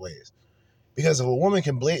lot of ways. Because if a woman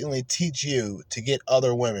can blatantly teach you to get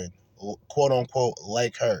other women, quote unquote,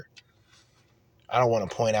 like her, I don't want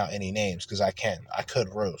to point out any names because I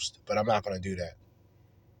could roast, but I'm not going to do that.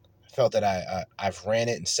 I felt that I've ran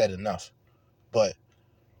it and said enough. But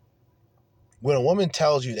when a woman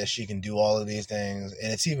tells you that she can do all of these things,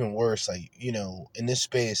 and it's even worse, like, in this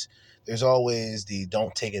space, there's always the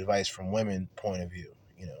don't take advice from women point of view.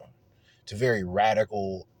 It's a very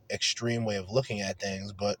radical, extreme way of looking at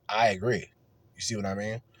things, but I agree. You see what I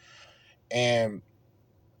mean? And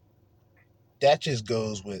that just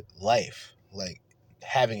goes with life, like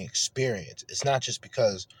having experience. It's not just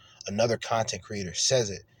because another content creator says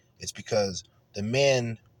it. It's because the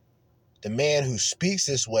man who speaks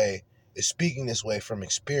this way is speaking this way from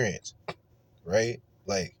experience, right?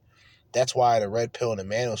 Like, that's why the red pill and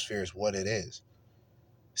the manosphere is what it is.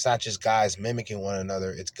 It's not just guys mimicking one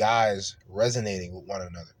another. It's guys resonating with one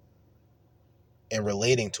another and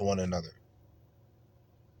relating to one another.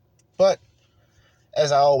 But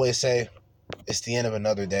as I always say, it's the end of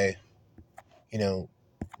another day.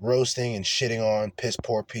 Roasting and shitting on piss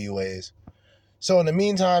poor PUAs. So in the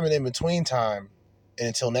meantime and in between time, and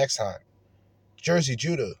until next time, Jersey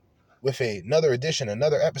Judah with another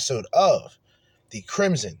episode of the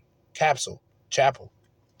Crimson Capsule Chapel.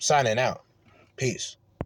 Signing out. Peace.